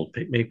world,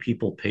 make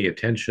people pay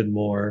attention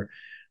more,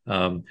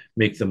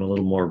 make them a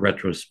little more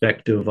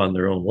retrospective on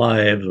their own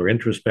lives or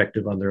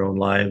introspective on their own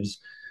lives.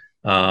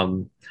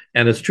 And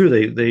it's true,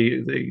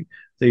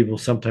 they will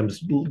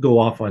sometimes go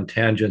off on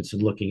tangents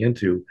and looking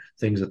into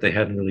things that they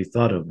hadn't really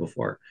thought of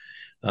before.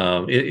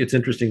 It's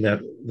interesting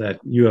that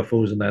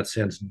UFOs in that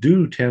sense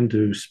do tend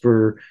to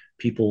spur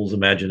people's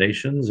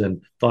imaginations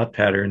and thought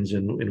patterns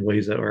in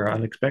ways that are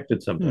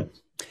unexpected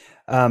sometimes.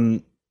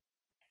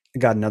 I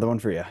got another one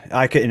for you.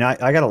 I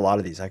got a lot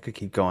of these. I could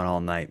keep going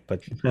all night,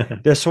 but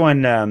this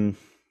one,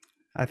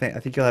 I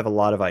think you'll have a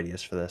lot of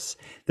ideas for this.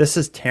 This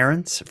is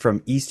Terrence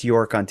from East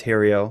York,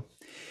 Ontario,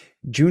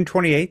 June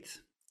 28th,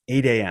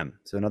 8 a.m.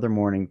 So another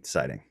morning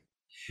sighting.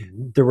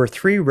 Mm-hmm. There were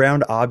 3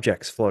 round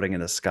objects floating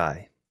in the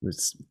sky.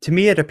 To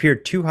me, it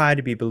appeared too high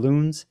to be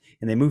balloons,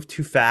 and they moved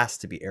too fast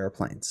to be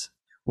airplanes.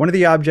 One of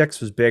the objects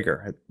was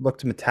bigger. It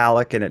looked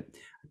metallic, and it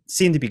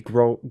seemed to be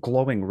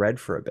glowing red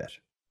for a bit.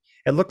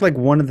 It looked like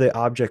one of the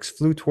objects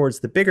flew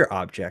towards the bigger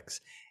objects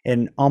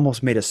and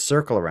almost made a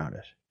circle around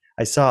it.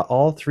 I saw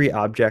all 3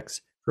 objects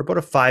for about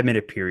a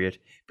 5-minute period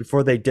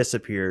before they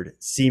disappeared,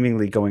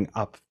 seemingly going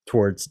up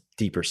towards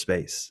deeper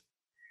space.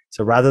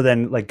 So rather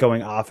than like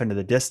going off into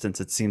the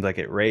distance, it seemed like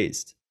it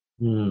raised.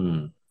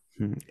 Hmm.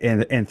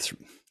 And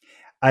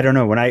I don't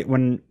know,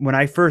 when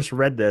I first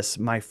read this,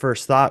 my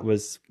first thought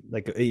was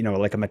like,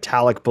 like a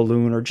metallic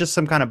balloon or just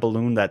some kind of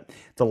balloon that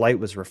the light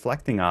was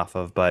reflecting off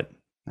of, but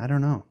I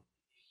don't know.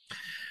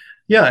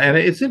 Yeah, and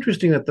it's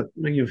interesting that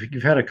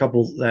you've had a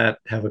couple that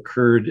have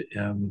occurred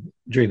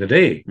during the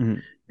day,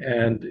 Mhm.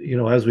 and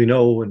as we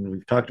know, and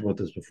we've talked about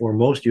this before,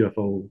 most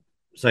UFO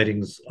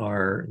sightings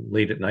are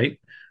late at night,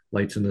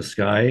 lights in the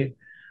sky,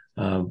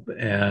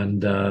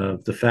 and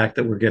the fact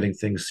that we're getting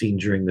things seen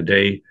during the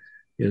day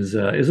is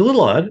a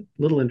little odd, a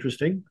little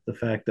interesting. The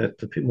fact that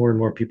more and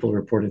more people are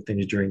reporting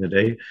things during the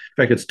day. In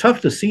fact, it's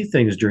tough to see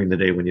things during the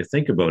day when you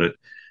think about it,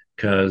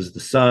 because the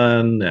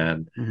sun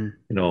and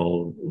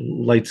Mhm.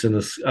 lights in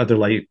this other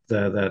light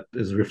that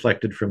is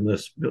reflected from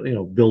this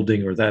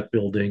building or that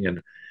building,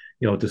 and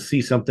to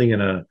see something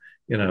in a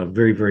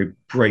very very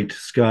bright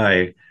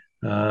sky,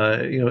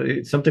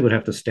 something would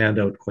have to stand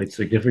out quite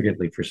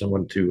significantly for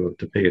someone to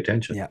pay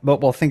attention. Yeah,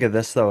 but well, think of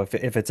this though.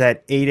 If it's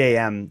at 8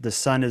 a.m., the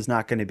sun is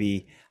not going to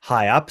be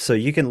high up, so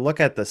you can look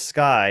at the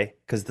sky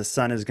because the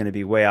sun is going to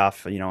be way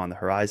off, on the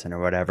horizon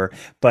or whatever.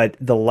 But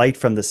the light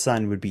from the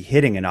sun would be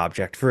hitting an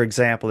object. For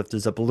example, if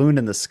there's a balloon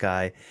in the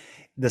sky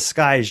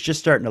is just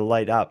starting to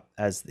light up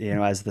as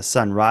the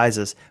sun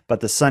rises,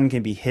 but the sun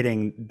can be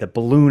hitting the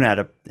balloon at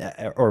a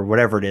or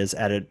whatever it is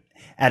at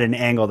an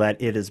angle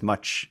that it is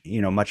much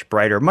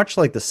brighter, much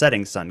like the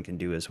setting sun can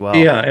do as well.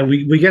 Yeah, and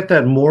we get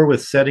that more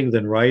with setting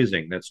than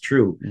rising. That's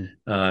true.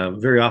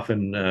 Mm. Very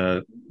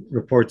often,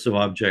 reports of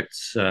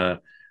objects,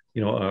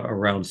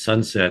 around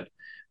sunset,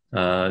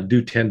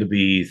 do tend to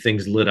be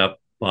things lit up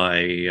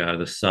by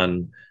the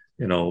sun.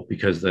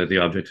 Because the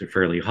objects are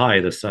fairly high,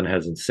 the sun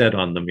hasn't set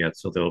on them yet,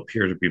 so they'll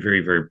appear to be very,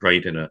 very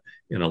bright in a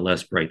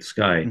less bright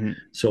sky. Mhm.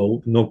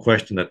 So no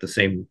question that the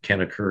same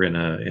can occur in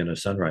a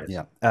sunrise.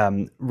 Yeah.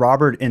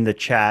 Robert in the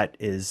chat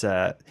is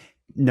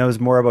knows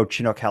more about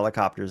Chinook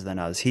helicopters than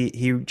us.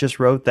 He just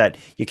wrote that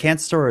you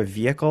can't store a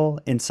vehicle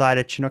inside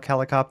a Chinook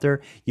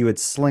helicopter. You would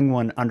sling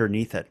one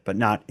underneath it, but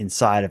not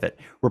inside of it.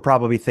 We're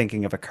probably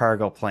thinking of a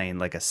cargo plane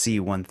like a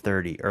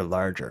C-130 or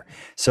larger.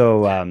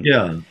 So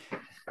Yeah,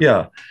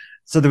 yeah,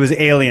 so there was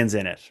aliens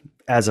in it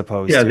as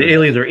opposed yeah. to The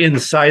aliens are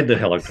inside the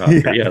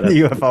helicopter. yeah, Yeah, the that's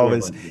UFO what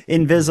was I'm-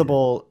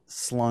 invisible,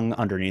 slung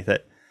underneath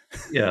it.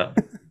 Yeah.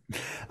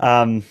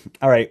 All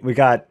right, we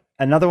got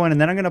another one, and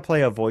then I'm going to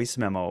play a voice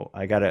memo.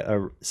 I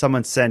got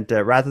someone sent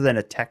rather than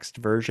a text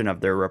version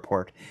of their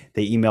report,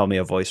 they emailed me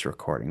a voice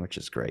recording, which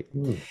is great.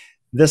 Hmm.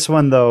 This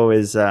one though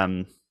is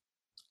I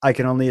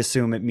can only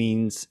assume it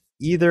means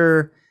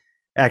either.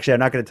 Actually, I'm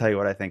not going to tell you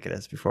what I think it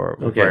is before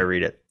I Okay.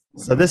 read it.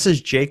 So this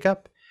is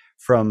Jacob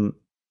from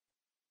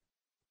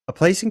a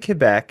place in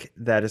Quebec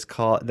that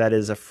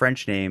is a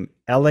French name,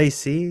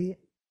 LAC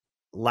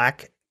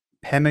Lac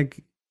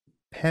Pemig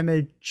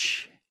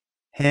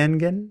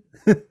Pemichhangan.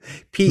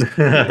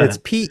 It's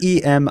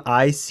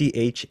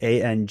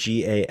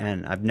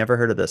Pemichihangan. I've never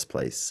heard of this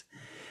place.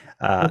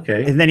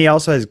 Okay. And then he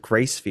also has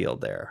Gracefield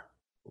there.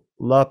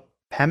 La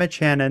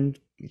Pemichanan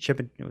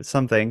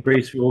something.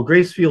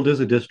 Gracefield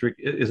is a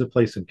district, is a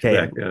place in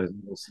Okay. Quebec, a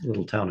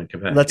little town in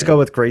Quebec. Let's yeah. go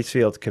with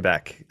Gracefield,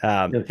 Quebec.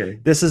 Okay.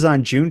 This is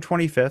on June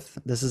 25th.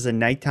 This is a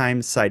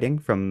nighttime sighting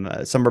from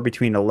somewhere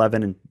between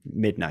 11 and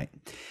midnight.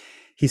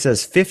 He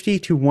says 50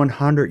 to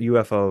 100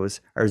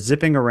 UFOs are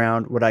zipping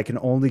around what I can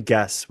only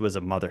guess was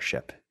a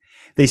mothership.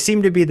 They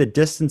seem to be the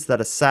distance that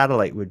a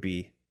satellite would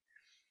be.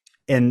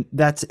 And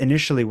that's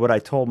initially what I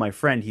told my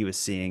friend he was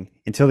seeing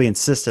until he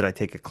insisted I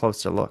take a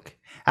closer look.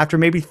 After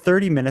maybe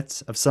 30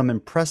 minutes of some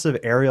impressive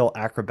aerial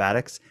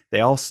acrobatics,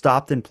 they all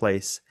stopped in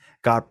place,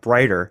 got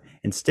brighter,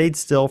 and stayed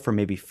still for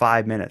maybe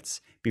 5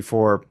 minutes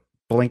before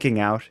blinking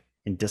out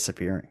and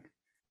disappearing.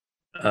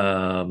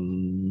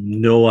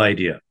 No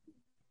idea.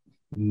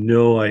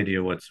 No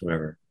idea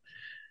whatsoever.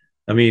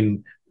 I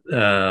mean,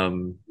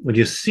 when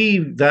you see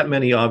that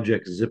many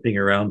objects zipping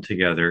around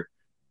together,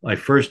 I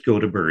first go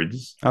to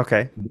birds.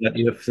 Okay. But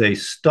if they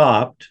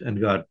stopped and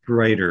got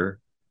brighter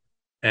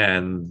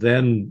and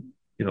then,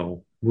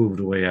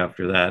 moved away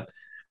after that,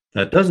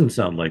 that doesn't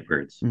sound like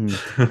birds.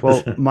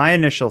 Well, my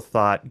initial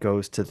thought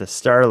goes to the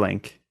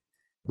Starlink,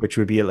 which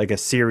would be like a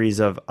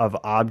series of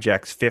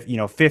objects,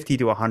 50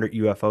 to 100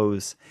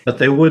 UFOs. But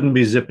they wouldn't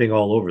be zipping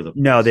all over the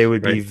place. No, they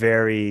would be right?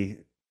 very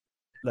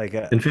like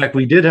In fact,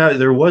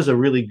 there was a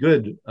really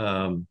good,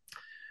 in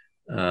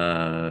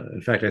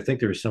fact, I think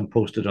there was some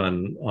posted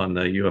on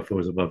the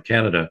UFOs Above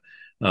Canada,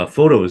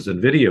 photos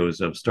and videos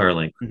of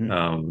Starlink.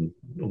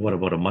 What,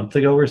 about a month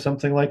ago or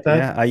something like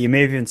that? Yeah, you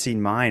may have even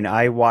seen mine.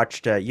 I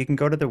watched, you can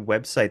go to the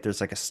website,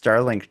 there's like a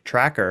Starlink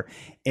tracker,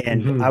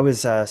 and I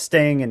was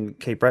staying in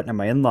Cape Breton at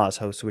my in-laws'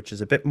 house, which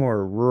is a bit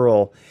more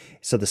rural,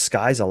 so the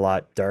sky's a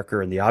lot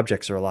darker and the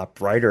objects are a lot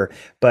brighter.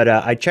 But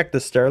I checked the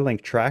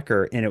Starlink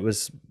tracker, and it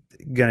was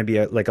going to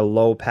be like a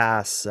low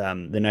pass the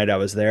night I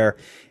was there.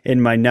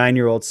 And my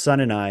 9-year-old son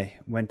and I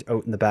went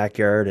out in the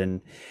backyard and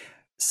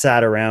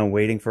sat around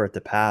waiting for it to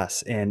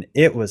pass, and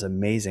it was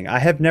amazing. I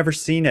have never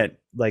seen it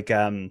like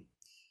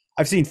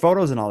I've seen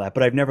photos and all that,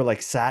 but I've never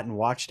like sat and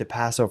watched it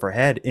pass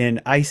overhead.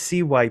 And I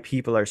see why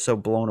people are so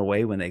blown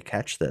away when they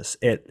catch this.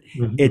 It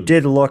Mhm.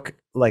 did look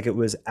like it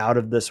was out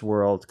of this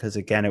world because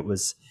again, it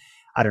was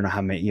I don't know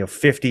how many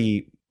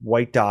 50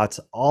 white dots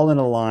all in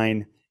a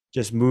line,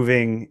 just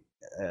moving,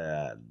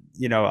 uh,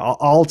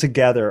 all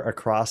together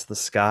across the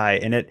sky,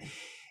 and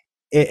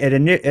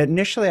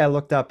initially I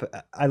looked at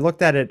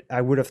it,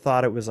 I would have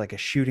thought it was like a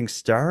shooting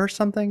star or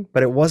something,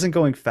 but it wasn't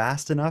going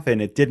fast enough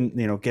and it didn't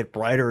get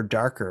brighter or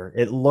darker.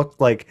 It looked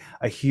like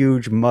a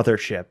huge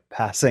mothership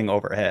passing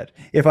overhead.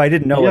 If I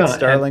didn't know what Yeah,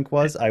 and Starlink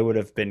was, I would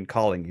have been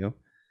calling you.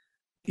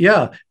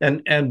 yeah,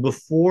 and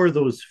before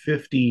those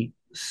 50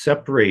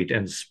 separate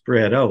and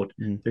spread out,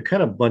 Mm. they're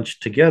kind of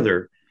bunched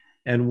together.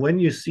 And when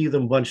you see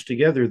them bunched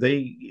together,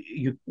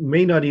 you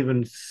may not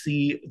even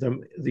see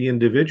them, the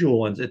individual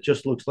ones. It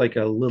just looks like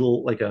a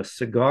little, like a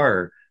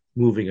cigar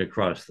moving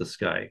across the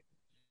sky.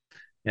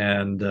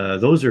 And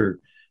those are,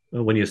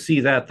 when you see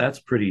that, that's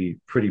pretty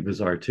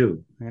bizarre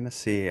too. I'm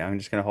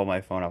just gonna hold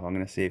my phone up. I'm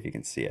gonna see if you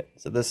can see it.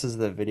 So this is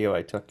the video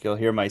I took. You'll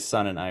hear my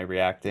son and I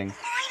reacting.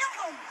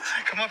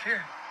 Come up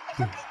here.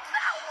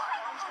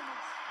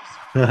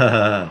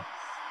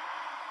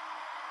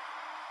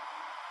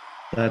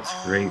 That's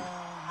great.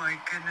 Oh my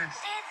goodness.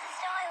 There's the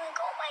Starlink.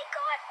 Oh my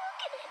God, look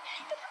at it.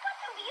 It's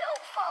a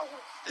UFO.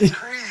 That's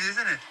crazy,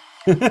 isn't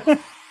it?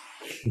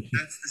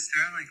 That's the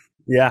Starlink.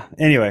 Yeah.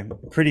 Anyway,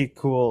 pretty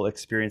cool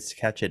experience to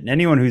catch it. And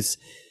anyone who's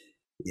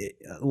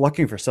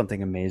looking for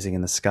something amazing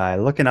in the sky,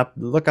 look up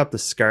the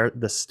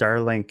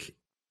Starlink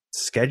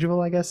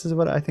schedule, I guess is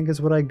what I think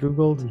is what I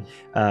googled.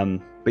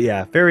 But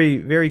yeah, very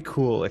very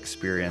cool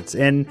experience.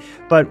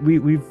 But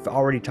we've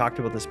already talked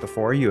about this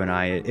before, you and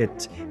I.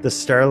 The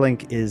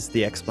Starlink is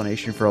the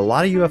explanation for a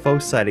lot of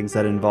UFO sightings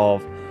that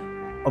involve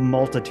a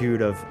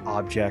multitude of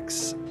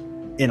objects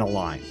in a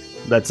line.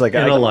 That's like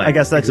In a line. I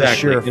guess that's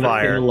exactly. a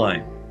surefire. In a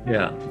line.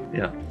 Yeah,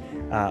 yeah.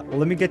 Well,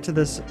 let me get to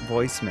this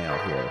voicemail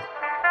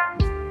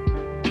here.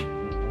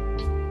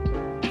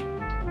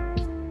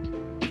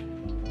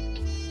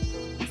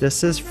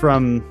 This is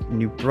from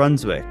New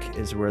Brunswick,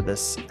 is where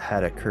this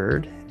had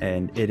occurred,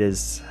 and it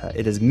is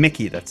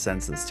Mickey that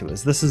sends this to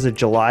us. This is a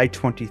July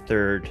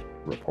 23rd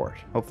report.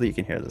 Hopefully you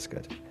can hear this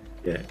good.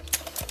 Yeah.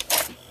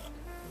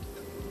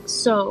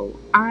 So,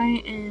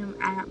 I am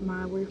at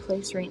my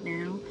workplace right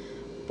now,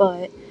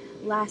 but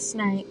last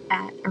night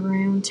at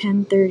around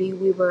 10:30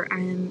 we were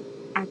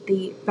at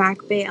the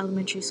Back Bay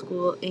Elementary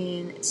School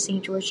in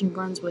St. George, New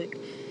Brunswick,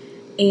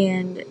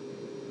 and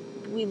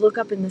we look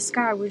up in the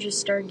sky, we're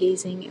just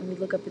stargazing, and we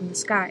look up in the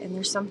sky, and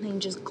there's something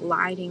just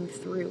gliding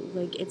through.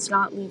 Like, it's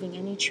not leaving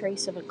any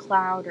trace of a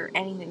cloud or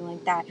anything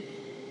like that.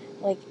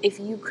 Like,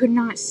 if you could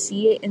not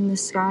see it in the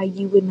sky,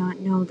 you would not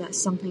know that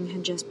something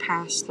had just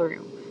passed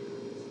through.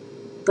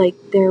 Like,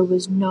 there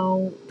was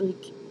no,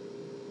 like,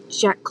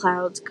 jet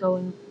clouds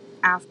going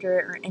after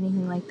it or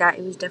anything like that.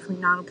 It was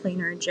definitely not a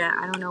plane or a jet.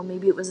 I don't know,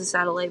 maybe it was a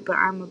satellite, but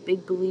I'm a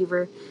big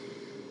believer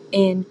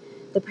in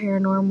the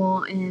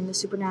paranormal and the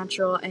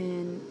supernatural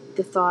and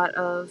the thought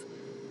of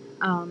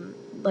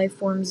life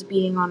forms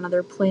being on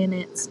other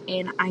planets,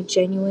 and I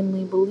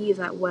genuinely believe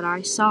that what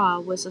I saw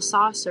was a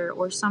saucer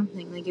or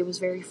something. Like, it was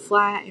very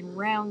flat and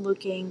round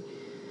looking.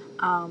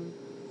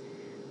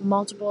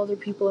 Multiple other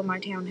people in my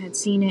town had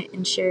seen it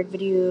and shared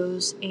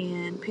videos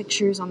and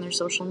pictures on their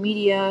social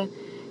media.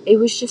 It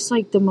was just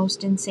like the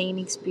most insane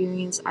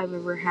experience I've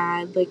ever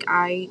had. Like,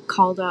 I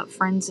called up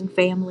friends and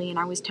family and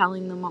I was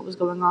telling them what was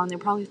going on. They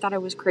probably thought I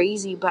was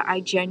crazy, but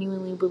I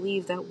genuinely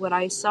believe that what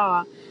I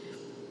saw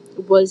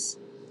was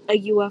a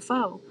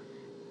UFO.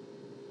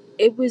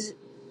 It was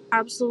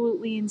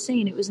absolutely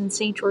insane. It was in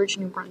St. George,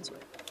 New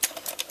Brunswick.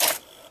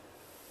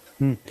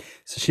 So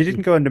she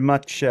didn't go into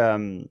much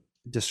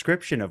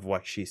description of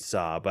what she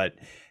saw, but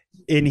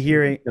in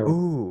hearing,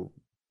 ooh,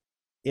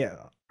 yeah,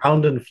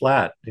 Round and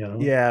flat,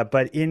 yeah,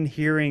 but in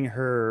hearing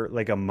her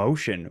like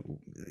emotion,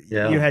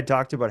 Yeah. you had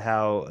talked about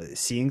how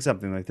seeing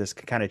something like this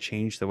could kind of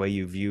change the way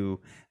you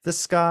view the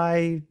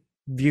sky,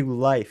 view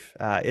life.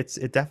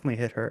 It definitely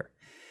hit her.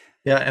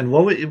 Yeah, and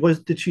what was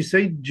did she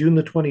say June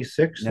the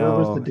 26th? What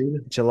was the No,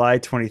 date? July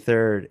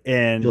 23rd,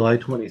 and July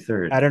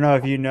 23rd. I don't know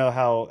if you know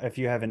how if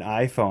you have an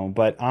iPhone,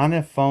 but on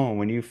a phone,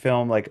 when you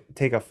film, like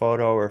take a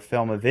photo or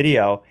film a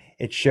video,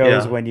 it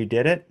shows Yeah. when you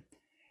did it.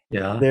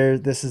 Yeah.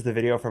 This is the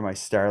video for my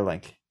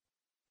Starlink.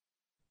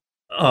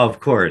 Of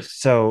course.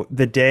 So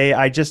the day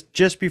I just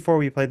before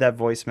we played that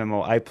voice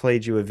memo, I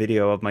played you a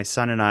video of my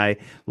son and I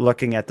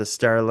looking at the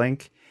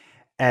Starlink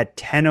at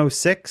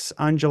 10:06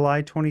 on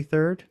July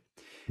 23rd.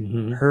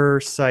 Mhm.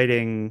 Her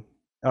sighting,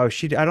 I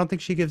don't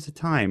think she gives a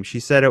time. She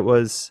said it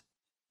was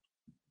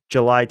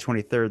July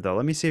 23rd though.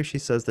 Let me see if she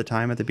says the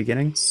time at the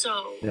beginning. So,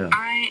 Yeah.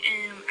 I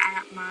am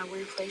at my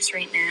workplace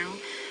right now,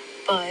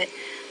 but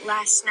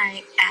last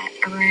night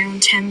at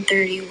around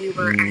 10:30 we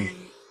were at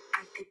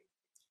the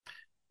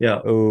Yeah.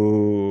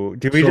 Oh,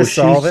 did we So just she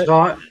solve it?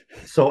 saw,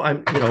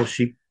 so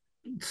she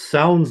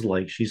sounds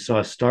like she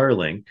saw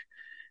Starlink,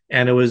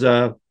 and it was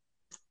a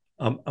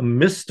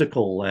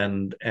mystical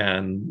and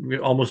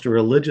almost a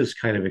religious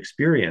kind of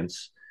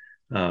experience.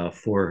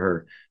 for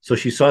her. So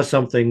she saw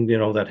something,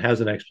 that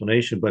has an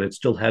explanation, but it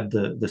still had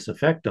this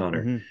effect on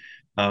her.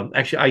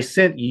 Actually, I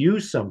sent you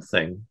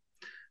something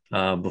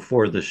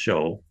before the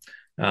show.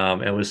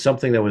 It was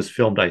something that was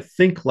filmed, I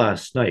think,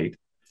 last night.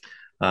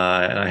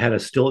 And I had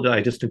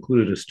I just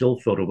included a still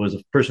photo. It was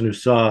a person who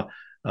saw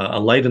a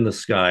light in the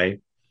sky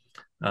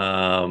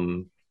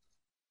um,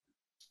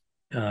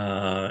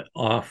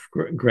 off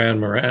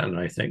Grand Moran,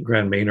 I think,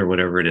 Grand Main or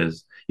whatever it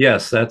is.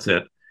 Yes, that's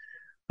it.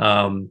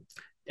 Um,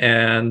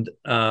 and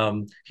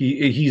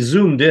he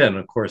zoomed in.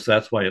 Of course,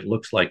 that's why it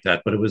looks like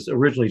that. But it was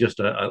originally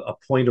just a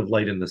point of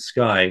light in the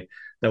sky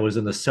that was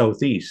in the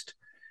southeast.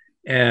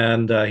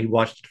 And he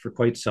watched it for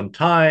quite some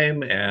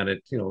time, and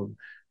it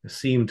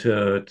seemed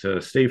to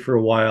stay for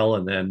a while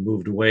and then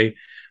moved away.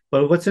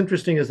 But what's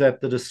interesting is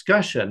that the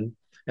discussion,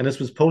 and this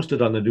was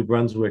posted on the New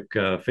Brunswick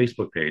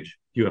Facebook page,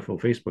 UFO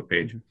Facebook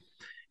page,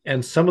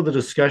 and some of the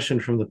discussion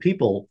from the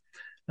people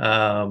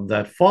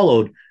that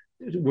followed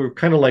were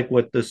kind of like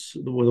what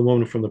the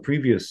woman from the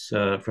previous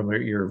from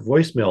your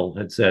voicemail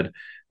had said.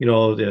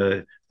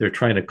 They're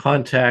trying to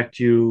contact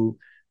you.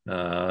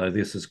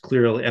 This is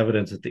clearly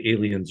evidence that the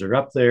aliens are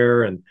up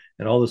there, and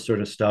all this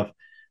sort of stuff.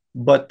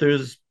 But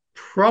there's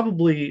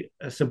probably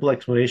a simple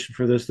explanation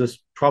for this. This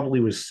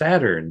probably was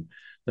Saturn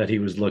that he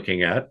was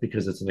looking at,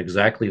 because it's in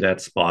exactly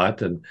that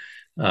spot, and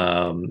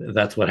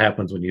that's what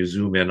happens when you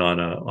zoom in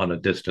on a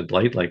distant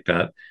light like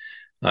that.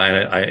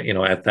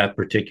 At that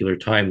particular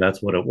time,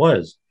 that's what it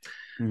was.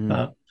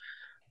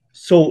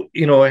 So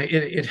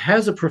it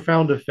has a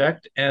profound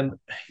effect, and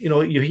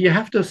you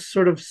have to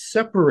sort of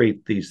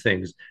separate these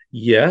things.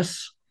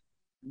 Yes,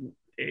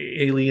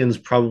 aliens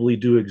probably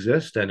do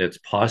exist, and it's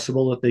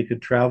possible that they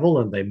could travel,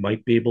 and they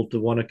might be able to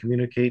want to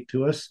communicate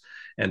to us,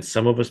 and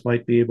some of us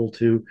might be able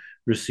to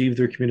receive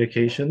their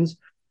communications.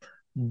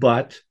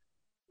 But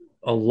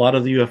a lot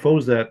of the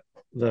UFOs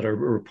that are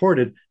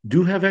reported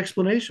do have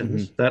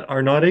explanations that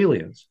are not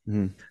aliens.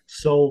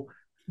 So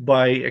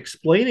by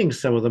explaining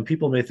some of them,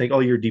 people may think,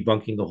 oh, you're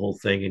debunking the whole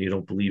thing and you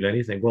don't believe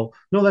anything. Well,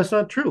 no, that's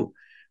not true.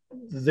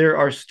 There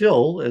are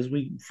still, as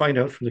we find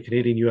out from the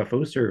Canadian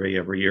UFO survey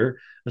every year,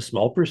 a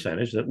small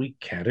percentage that we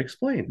can't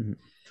explain.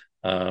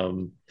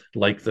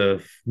 Like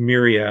the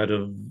myriad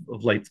of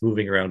lights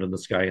moving around in the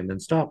sky and then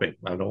stopping.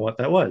 I don't know what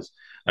that was.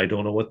 I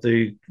don't know what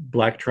the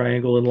black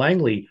triangle in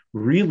Langley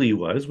really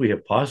was. We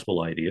have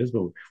possible ideas,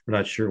 but we're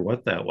not sure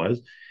what that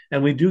was.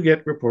 And we do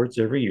get reports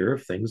every year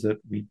of things that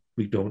we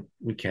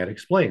can't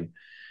explain.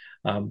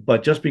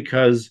 But just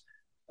because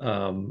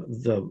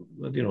the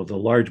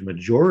large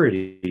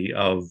majority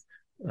of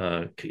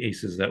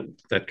cases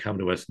that come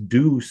to us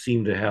do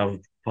seem to have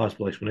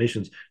possible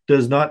explanations,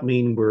 does not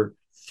mean we're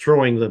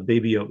throwing the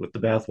baby out with the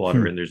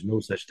bathwater and there's no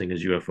such thing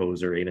as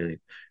UFOs or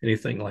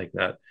anything like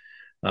that.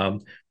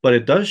 But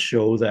it does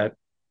show that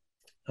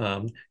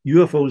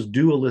UFOs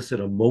do elicit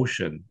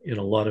emotion in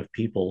a lot of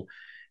people.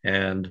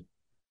 And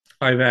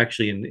I've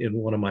actually, in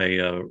one of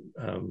my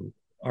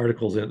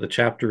articles, in the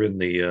chapter in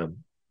the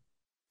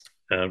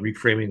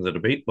Reframing the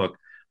Debate book,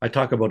 I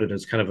talk about it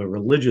as kind of a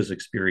religious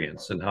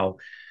experience, and how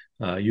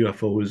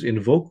UFOs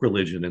invoke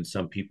religion in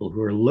some people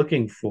who are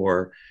looking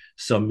for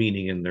some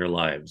meaning in their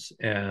lives.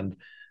 And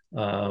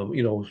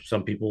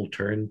some people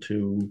turn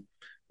to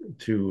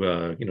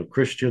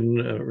Christian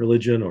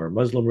religion or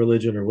Muslim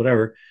religion or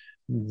whatever.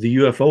 The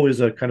UFO is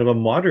a kind of a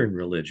modern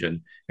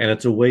religion, and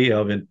it's a way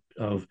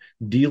of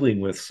dealing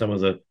with some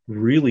of the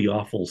really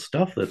awful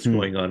stuff that's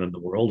going on in the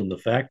world. And the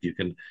fact you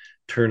can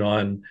turn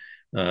on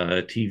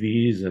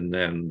TVs and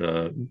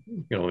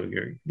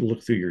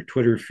look through your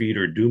Twitter feed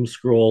or doom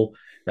scroll.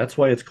 That's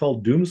why it's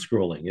called doom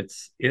scrolling.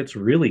 It's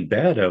really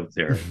bad out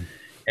there.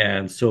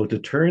 And so to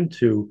turn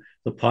to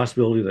the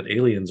possibility that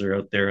aliens are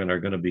out there and are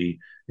going to be,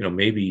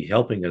 maybe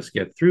helping us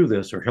get through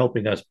this, or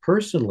helping us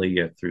personally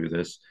get through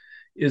this,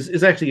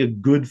 is actually a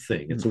good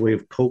thing. It's a way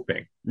of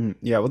coping.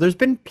 Yeah, well, there's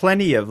been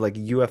plenty of like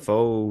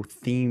UFO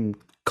themed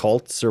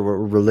cults or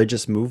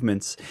religious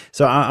movements,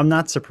 so I'm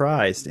not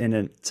surprised.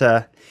 And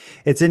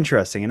it's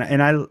interesting,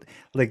 and I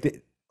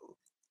like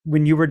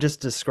when you were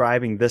just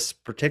describing this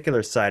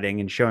particular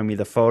sighting and showing me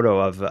the photo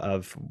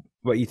of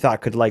what you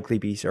thought could likely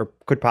be or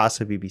could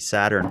possibly be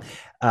Saturn.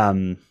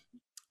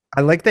 I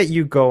like that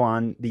you go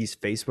on these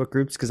Facebook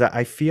groups, because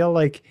I feel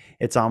like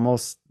it's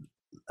almost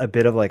a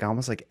bit of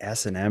almost like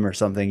S&M or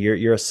something.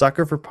 You're a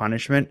sucker for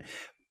punishment.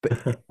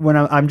 But when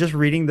I'm just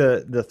reading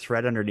the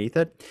thread underneath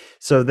it,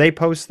 so they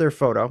post their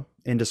photo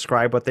and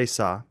describe what they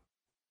saw.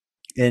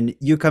 And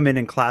you come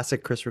in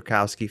classic Chris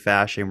Rutkowski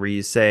fashion, where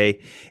you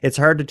say it's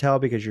hard to tell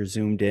because you're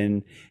zoomed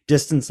in.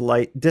 Distant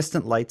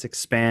lights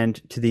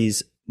expand to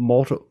these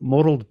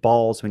mottled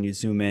balls when you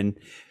zoom in.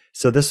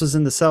 So this was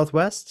in the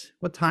southwest.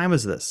 What time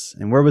was this?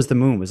 And where was the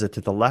moon? Was it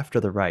to the left or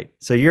the right?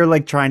 So you're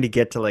trying to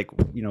get to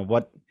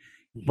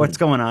what's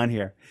going on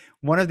here.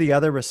 One of the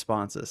other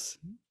responses,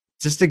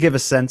 just to give a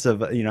sense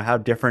of how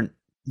different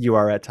you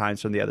are at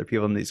times from the other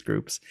people in these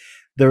groups,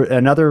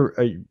 another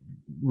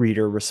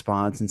reader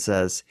responds and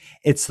says,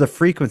 it's the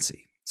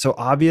frequency. It's so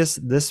obvious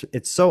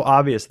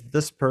that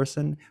this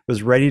person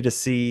was ready to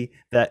see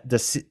that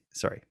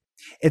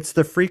It's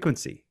the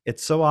frequency.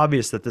 It's so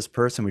obvious that this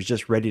person was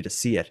just ready to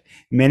see it.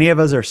 Many of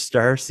us are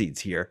star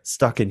seeds here,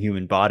 stuck in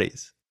human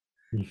bodies.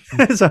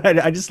 So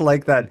I just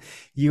like that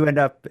you end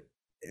up.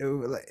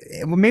 Well,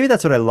 maybe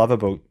that's what I love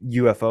about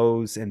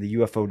UFOs and the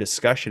UFO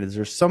discussion is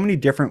there's so many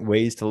different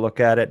ways to look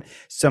at it.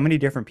 So many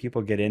different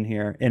people get in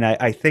here, and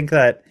I think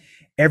that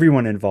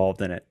everyone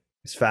involved in it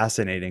is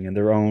fascinating in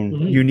their own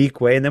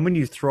unique way. And then when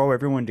you throw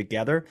everyone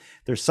together,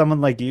 there's someone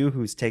like you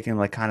who's taking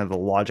like kind of the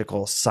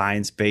logical,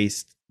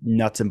 science-based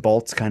nuts and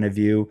bolts kind of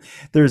view.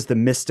 There's the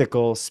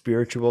mystical,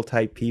 spiritual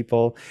type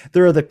people.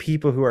 There are the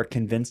people who are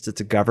convinced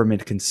it's a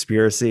government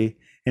conspiracy.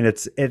 And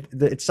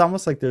it's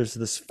almost like there's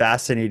this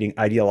fascinating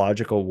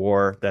ideological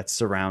war that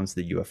surrounds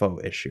the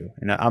UFO issue.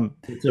 And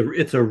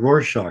it's a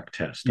Rorschach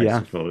test, I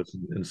suppose,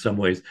 in some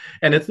ways.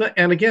 And it's not.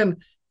 And again,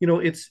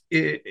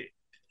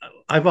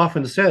 I've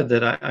often said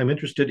that I'm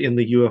interested in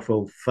the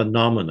UFO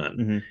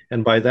phenomenon,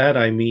 and by that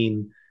I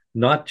mean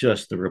not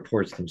just the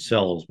reports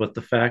themselves, but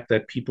the fact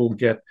that people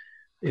get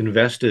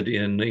invested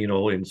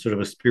in sort of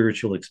a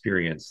spiritual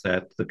experience,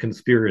 that the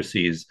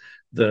conspiracies,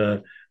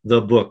 the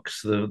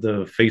books,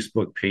 the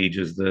Facebook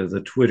pages,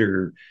 the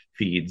Twitter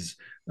feeds,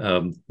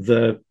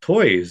 the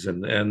toys,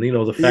 and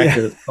the fact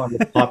that it's part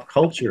of pop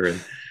culture, and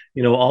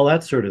all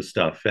that sort of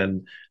stuff.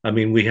 And I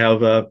mean, we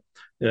have a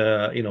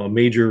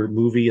major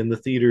movie in the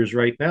theaters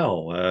right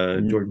now,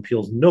 Jordan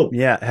Peele's Nope.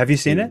 Yeah, have you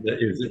seen it?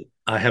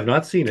 I have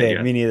not seen it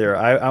yet. Me neither.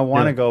 I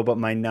want to go, but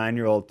my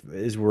 9-year-old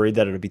is worried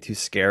that it'll be too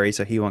scary,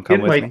 so he won't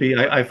come with me. It might be.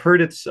 I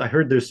heard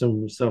there's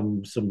some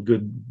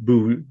good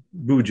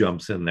boo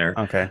jumps in there.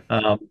 Okay.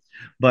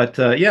 But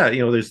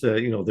there's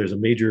a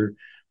major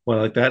one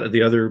like that.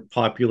 The other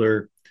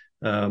popular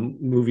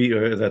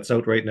movie that's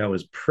out right now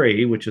is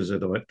Prey, which is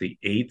the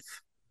 8th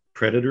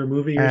Predator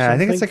movie or something. I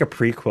think it's like a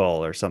prequel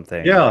or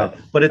something. Yeah,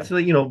 but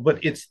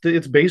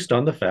it's based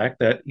on the fact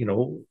that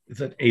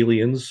that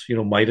aliens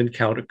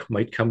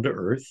might come to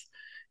Earth,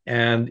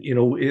 and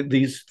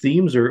these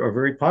themes are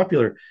very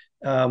popular.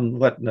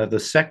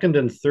 The second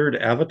and third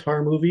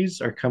Avatar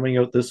movies are coming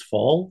out this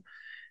fall,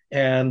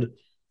 and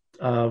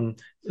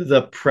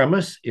the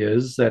premise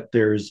is that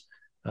there's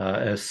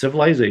a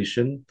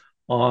civilization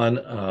on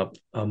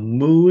a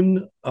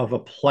moon of a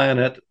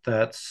planet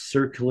that's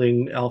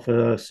circling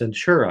Alpha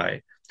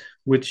Centauri,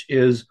 which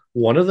is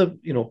one of the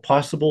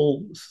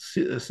possible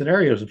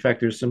scenarios. In fact,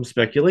 there's some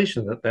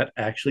speculation that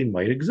actually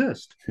might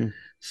exist.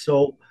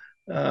 So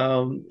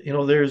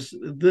there's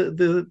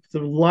the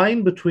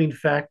line between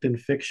fact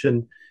and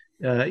fiction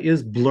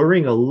is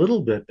blurring a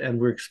little bit, and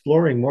we're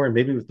exploring more. And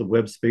maybe with the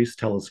Webb Space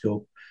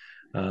Telescope,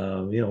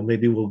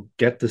 maybe we'll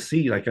get to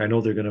see. Like, I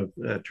know they're going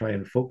to try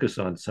and focus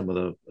on some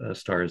of the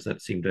stars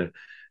that seem to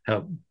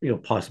have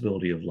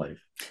possibility of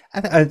life.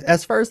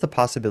 As far as the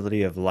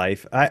possibility of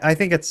life, I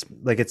think it's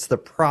the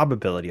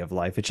probability of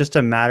life. It's just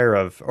a matter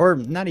of, or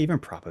not even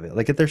probability.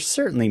 Like, there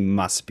certainly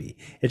must be.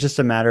 It's just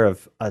a matter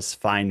of us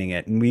finding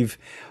it, and we've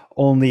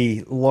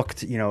only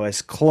looked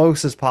as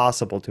close as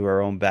possible to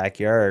our own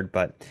backyard.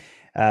 But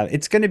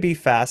it's going to be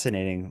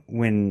fascinating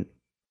when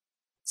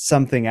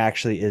something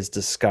actually is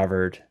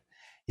discovered,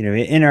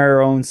 in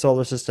our own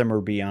solar system or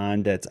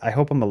beyond. I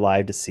hope I'm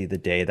alive to see the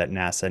day that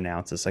NASA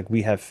announces, like,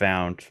 we have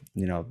found,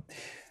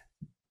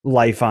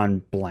 life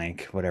on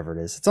blank, whatever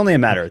it is. It's only a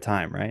matter of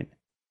time, right?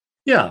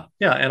 Yeah.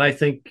 And I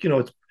think,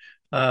 it's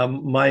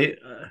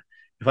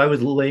if I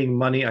was laying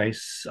money,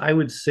 I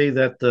would say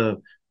that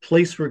the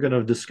place we're going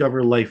to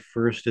discover life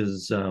first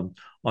is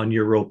on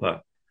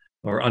Europa,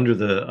 or under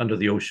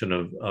the ocean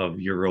of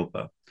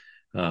Europa,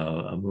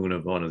 a moon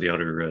of one of the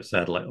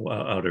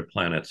outer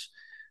planets.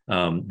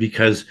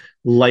 Because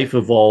life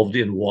evolved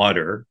in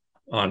water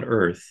on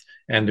Earth,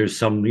 and there's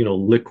some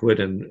liquid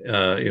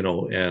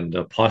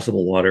and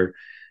possible water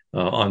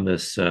on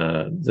this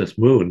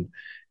moon,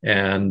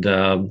 and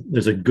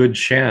there's a good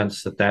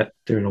chance that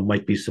there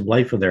might be some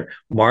life in there.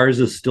 Mars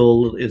seems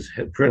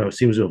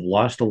to have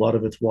lost a lot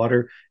of its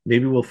water.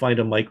 Maybe we'll find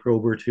a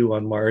microbe or two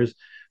on Mars,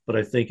 but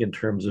I think in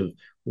terms of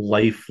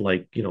life,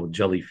 like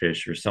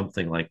jellyfish or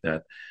something like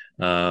that,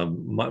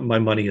 my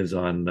money is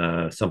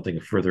on something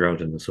further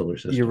out in the solar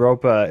system.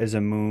 Europa is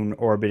a moon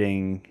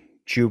orbiting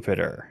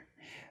Jupiter,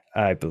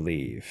 I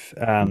believe.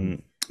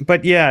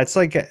 But yeah, it's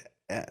like,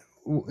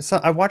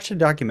 so I watched a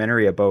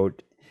documentary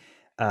about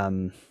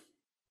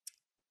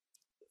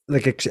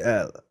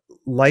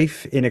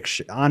life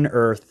on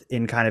Earth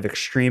in kind of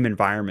extreme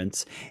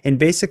environments, and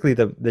basically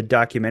the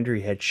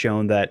documentary had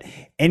shown that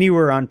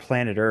anywhere on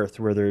planet Earth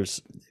where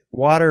there's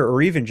water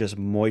or even just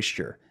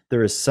moisture,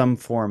 there is some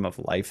form of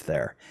life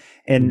there.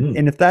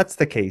 And if that's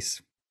the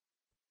case,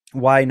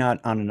 why not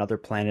on another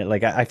planet?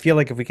 Like, I feel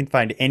like if we can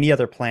find any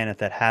other planet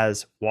that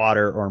has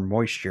water or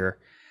moisture,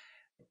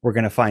 we're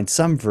going to find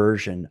some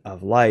version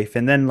of life.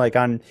 And then, like,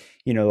 on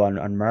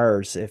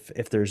Mars,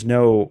 if there's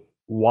no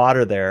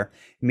water there,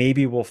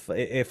 maybe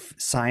if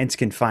science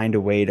can find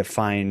a way to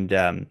find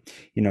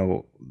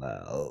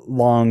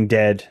long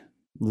dead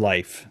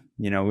life,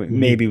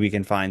 maybe we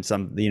can find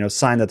some,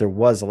 sign that there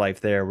was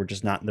life there. We're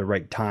just not in the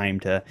right time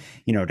to,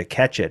 to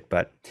catch it.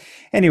 But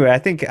anyway, I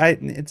think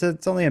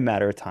it's only a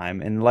matter of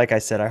time. And like I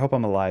said, I hope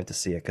I'm alive to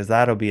see it, because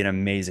that'll be an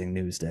amazing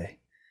news day.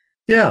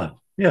 Yeah,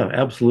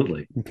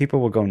 absolutely. And people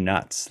will go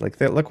nuts.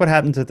 Like, look what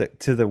happened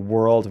to the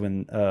world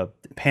when the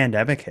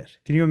pandemic hit.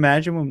 Can you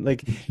imagine when,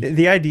 like,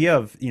 the idea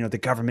of, the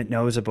government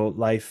knows about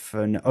life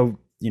and,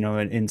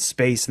 in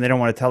space, and they don't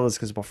want to tell us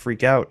because we'll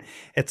freak out.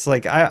 It's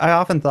like, I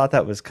often thought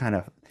that was kind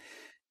of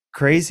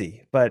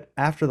crazy, but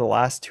after the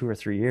last 2 or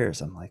 3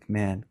 years, I'm like,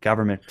 man,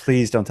 government,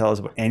 please don't tell us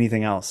about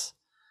anything else.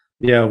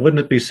 Yeah, wouldn't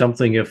it be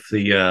something if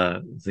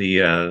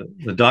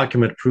the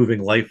document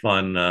proving life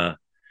on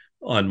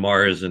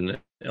Mars and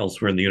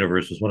elsewhere in the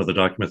universe was one of the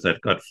documents that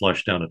got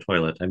flushed down a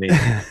toilet? I mean,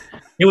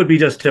 it would be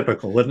just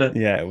typical, wouldn't it?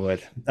 Yeah, it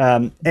would.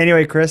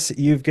 Anyway, Chris,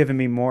 you've given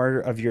me more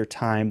of your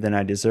time than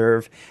I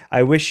deserve.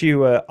 I wish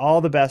you all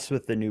the best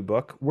with the new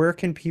book. Where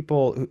can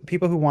people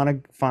who want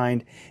to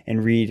find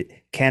and read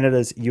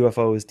Canada's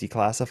UFOs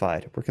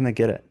Declassified, where can they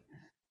get it?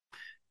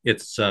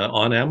 It's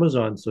on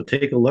Amazon. So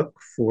take a look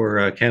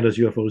for Canada's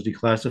UFOs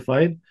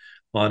Declassified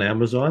on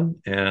Amazon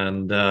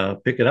and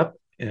pick it up.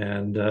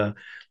 And let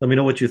me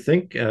know what you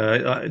think.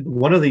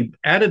 One of the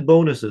added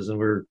bonuses, and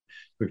we're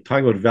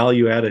talking about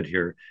value added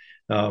here,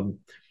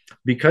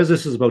 because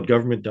this is about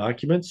government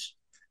documents.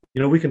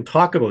 We can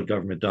talk about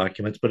government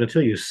documents, but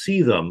until you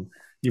see them,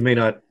 you may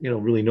not,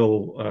 really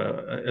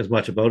know as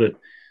much about it.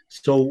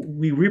 So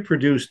we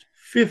reproduced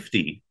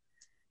 50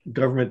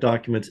 government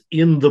documents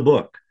in the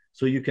book,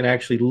 so you can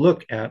actually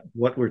look at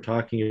what we're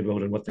talking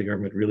about and what the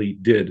government really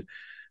did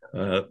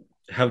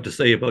have to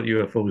say about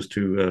UFOs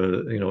to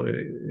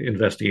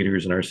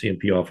investigators and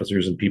RCMP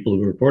officers and people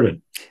who reported.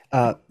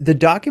 The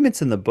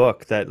documents in the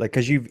book that, like,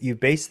 because you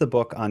based the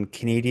book on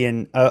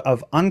Canadian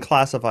of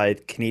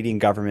unclassified Canadian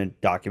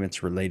government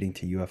documents relating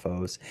to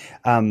UFOs,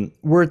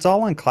 where it's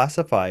all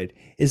unclassified.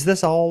 Is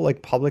this all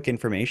like public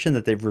information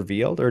that they've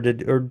revealed,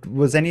 or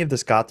was any of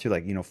this got through,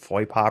 like,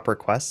 FOIPOP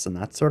requests and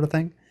that sort of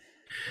thing?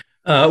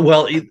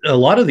 Well, a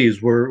lot of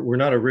these were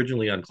not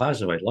originally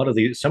unclassified.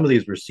 Some of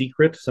these were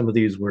secret. Some of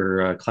these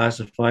were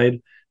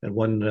classified at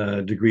one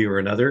degree or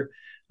another.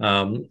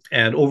 And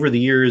over the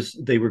years,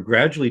 they were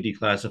gradually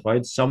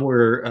declassified. Some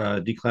were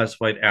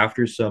declassified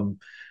after some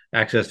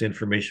access to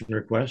information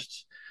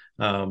requests.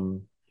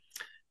 There's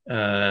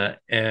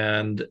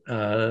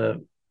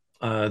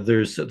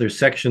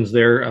sections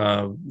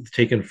there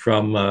taken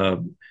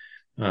from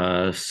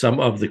some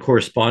of the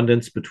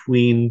correspondence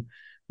between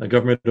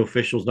government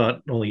officials,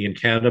 not only in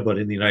Canada, but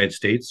in the United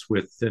States,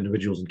 with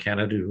individuals in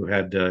Canada who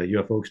had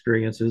UFO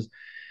experiences.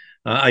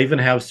 I even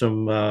have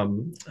some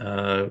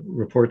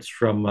reports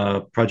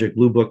from Project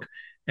Blue Book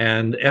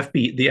and the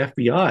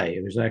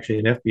FBI. There's actually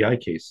an FBI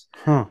case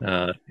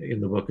in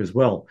the book as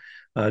well,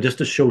 just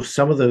to show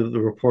some of the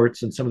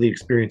reports and some of the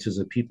experiences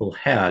that people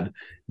had,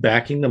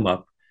 backing them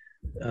up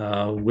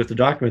with the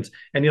documents.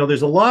 And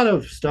there's a lot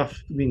of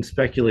stuff being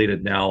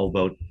speculated now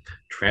about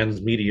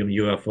transmedium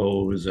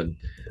UFOs and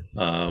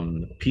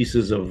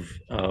pieces of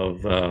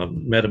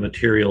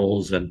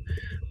metamaterials, and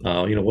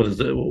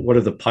what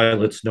do the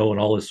pilots know, and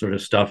all this sort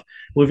of stuff.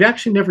 We've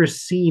actually never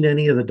seen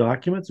any of the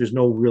documents. There's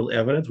no real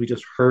evidence. We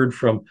just heard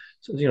from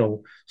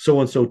so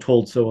and so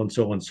told so and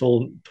so and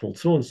so told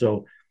so and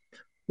so.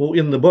 Well,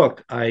 in the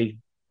book, I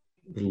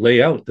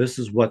lay out, this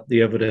is what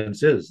the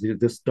evidence is.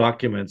 This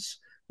documents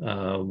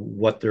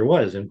what there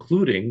was,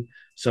 including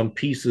some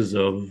pieces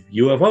of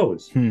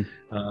UFOs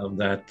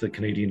that the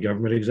Canadian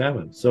government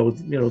examined. So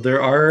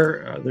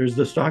there's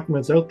this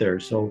documents out there.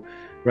 So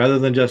rather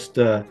than just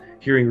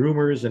hearing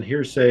rumors and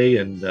hearsay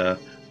and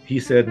he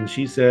said and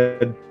she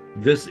said,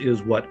 this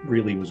is what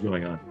really was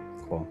going on.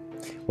 Cool.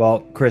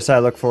 Well, Chris, I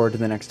look forward to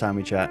the next time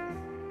we chat.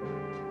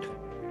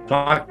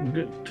 Talk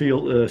to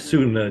you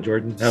soon,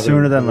 Jordan.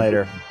 Sooner than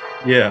later.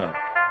 Yeah.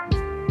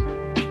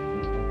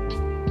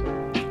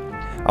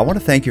 I want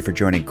to thank you for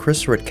joining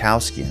Chris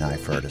Rutkowski and I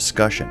for our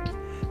discussion.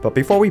 But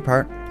before we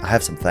part, I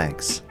have some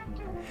thanks.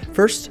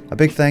 First, a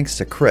big thanks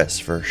to Chris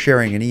for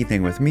sharing an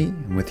evening with me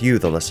and with you,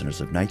 the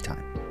listeners of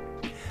Nighttime.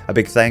 A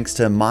big thanks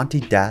to Monty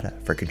Data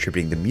for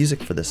contributing the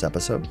music for this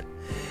episode.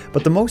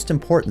 But the most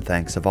important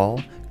thanks of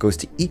all goes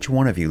to each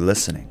one of you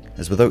listening,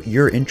 as without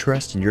your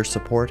interest and your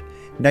support,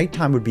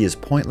 Nighttime would be as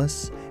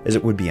pointless as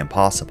it would be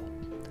impossible.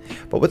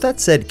 But with that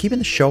said, keeping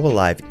the show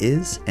alive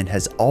is and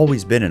has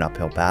always been an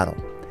uphill battle.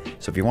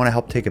 So if you want to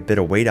help take a bit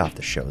of weight off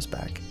the show's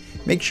back,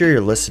 make sure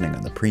you're listening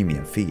on the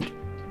premium feed.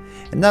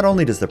 And not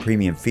only does the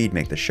premium feed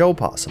make the show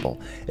possible,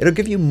 it'll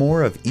give you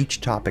more of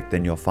each topic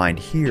than you'll find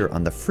here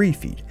on the free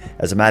feed,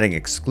 as I'm adding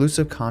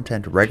exclusive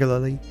content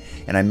regularly,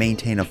 and I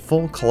maintain a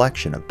full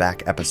collection of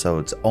back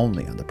episodes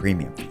only on the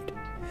premium feed.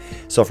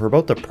 So for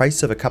about the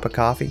price of a cup of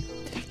coffee,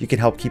 you can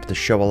help keep the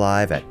show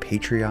alive at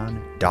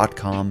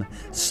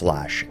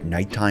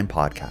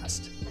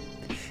patreon.com/nighttimepodcast.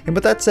 And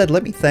with that said,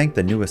 let me thank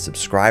the newest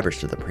subscribers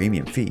to the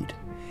premium feed.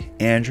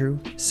 Andrew,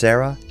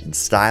 Sarah, and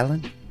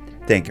Stylen,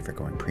 thank you for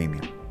going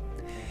premium.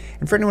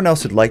 And for anyone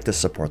else who'd like to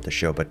support the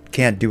show but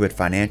can't do it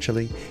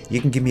financially,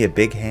 you can give me a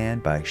big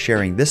hand by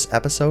sharing this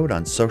episode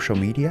on social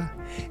media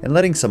and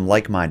letting some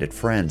like-minded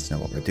friends know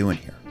what we're doing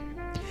here.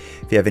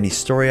 If you have any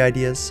story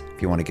ideas,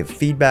 if you want to give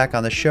feedback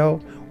on the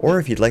show, or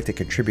if you'd like to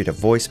contribute a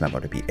voice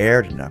memo to be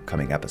aired in an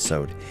upcoming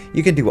episode,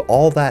 you can do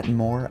all that and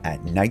more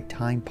at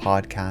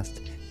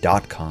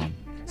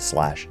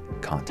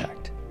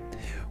nighttimepodcast.com/contact.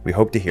 We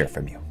hope to hear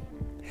from you.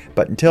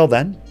 But until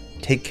then,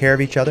 take care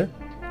of each other,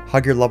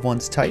 hug your loved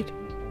ones tight,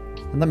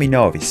 and let me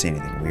know if you see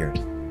anything weird.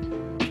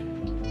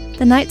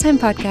 The Nighttime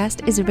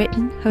Podcast is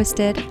written,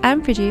 hosted,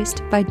 and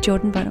produced by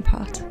Jordan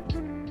Bonaparte.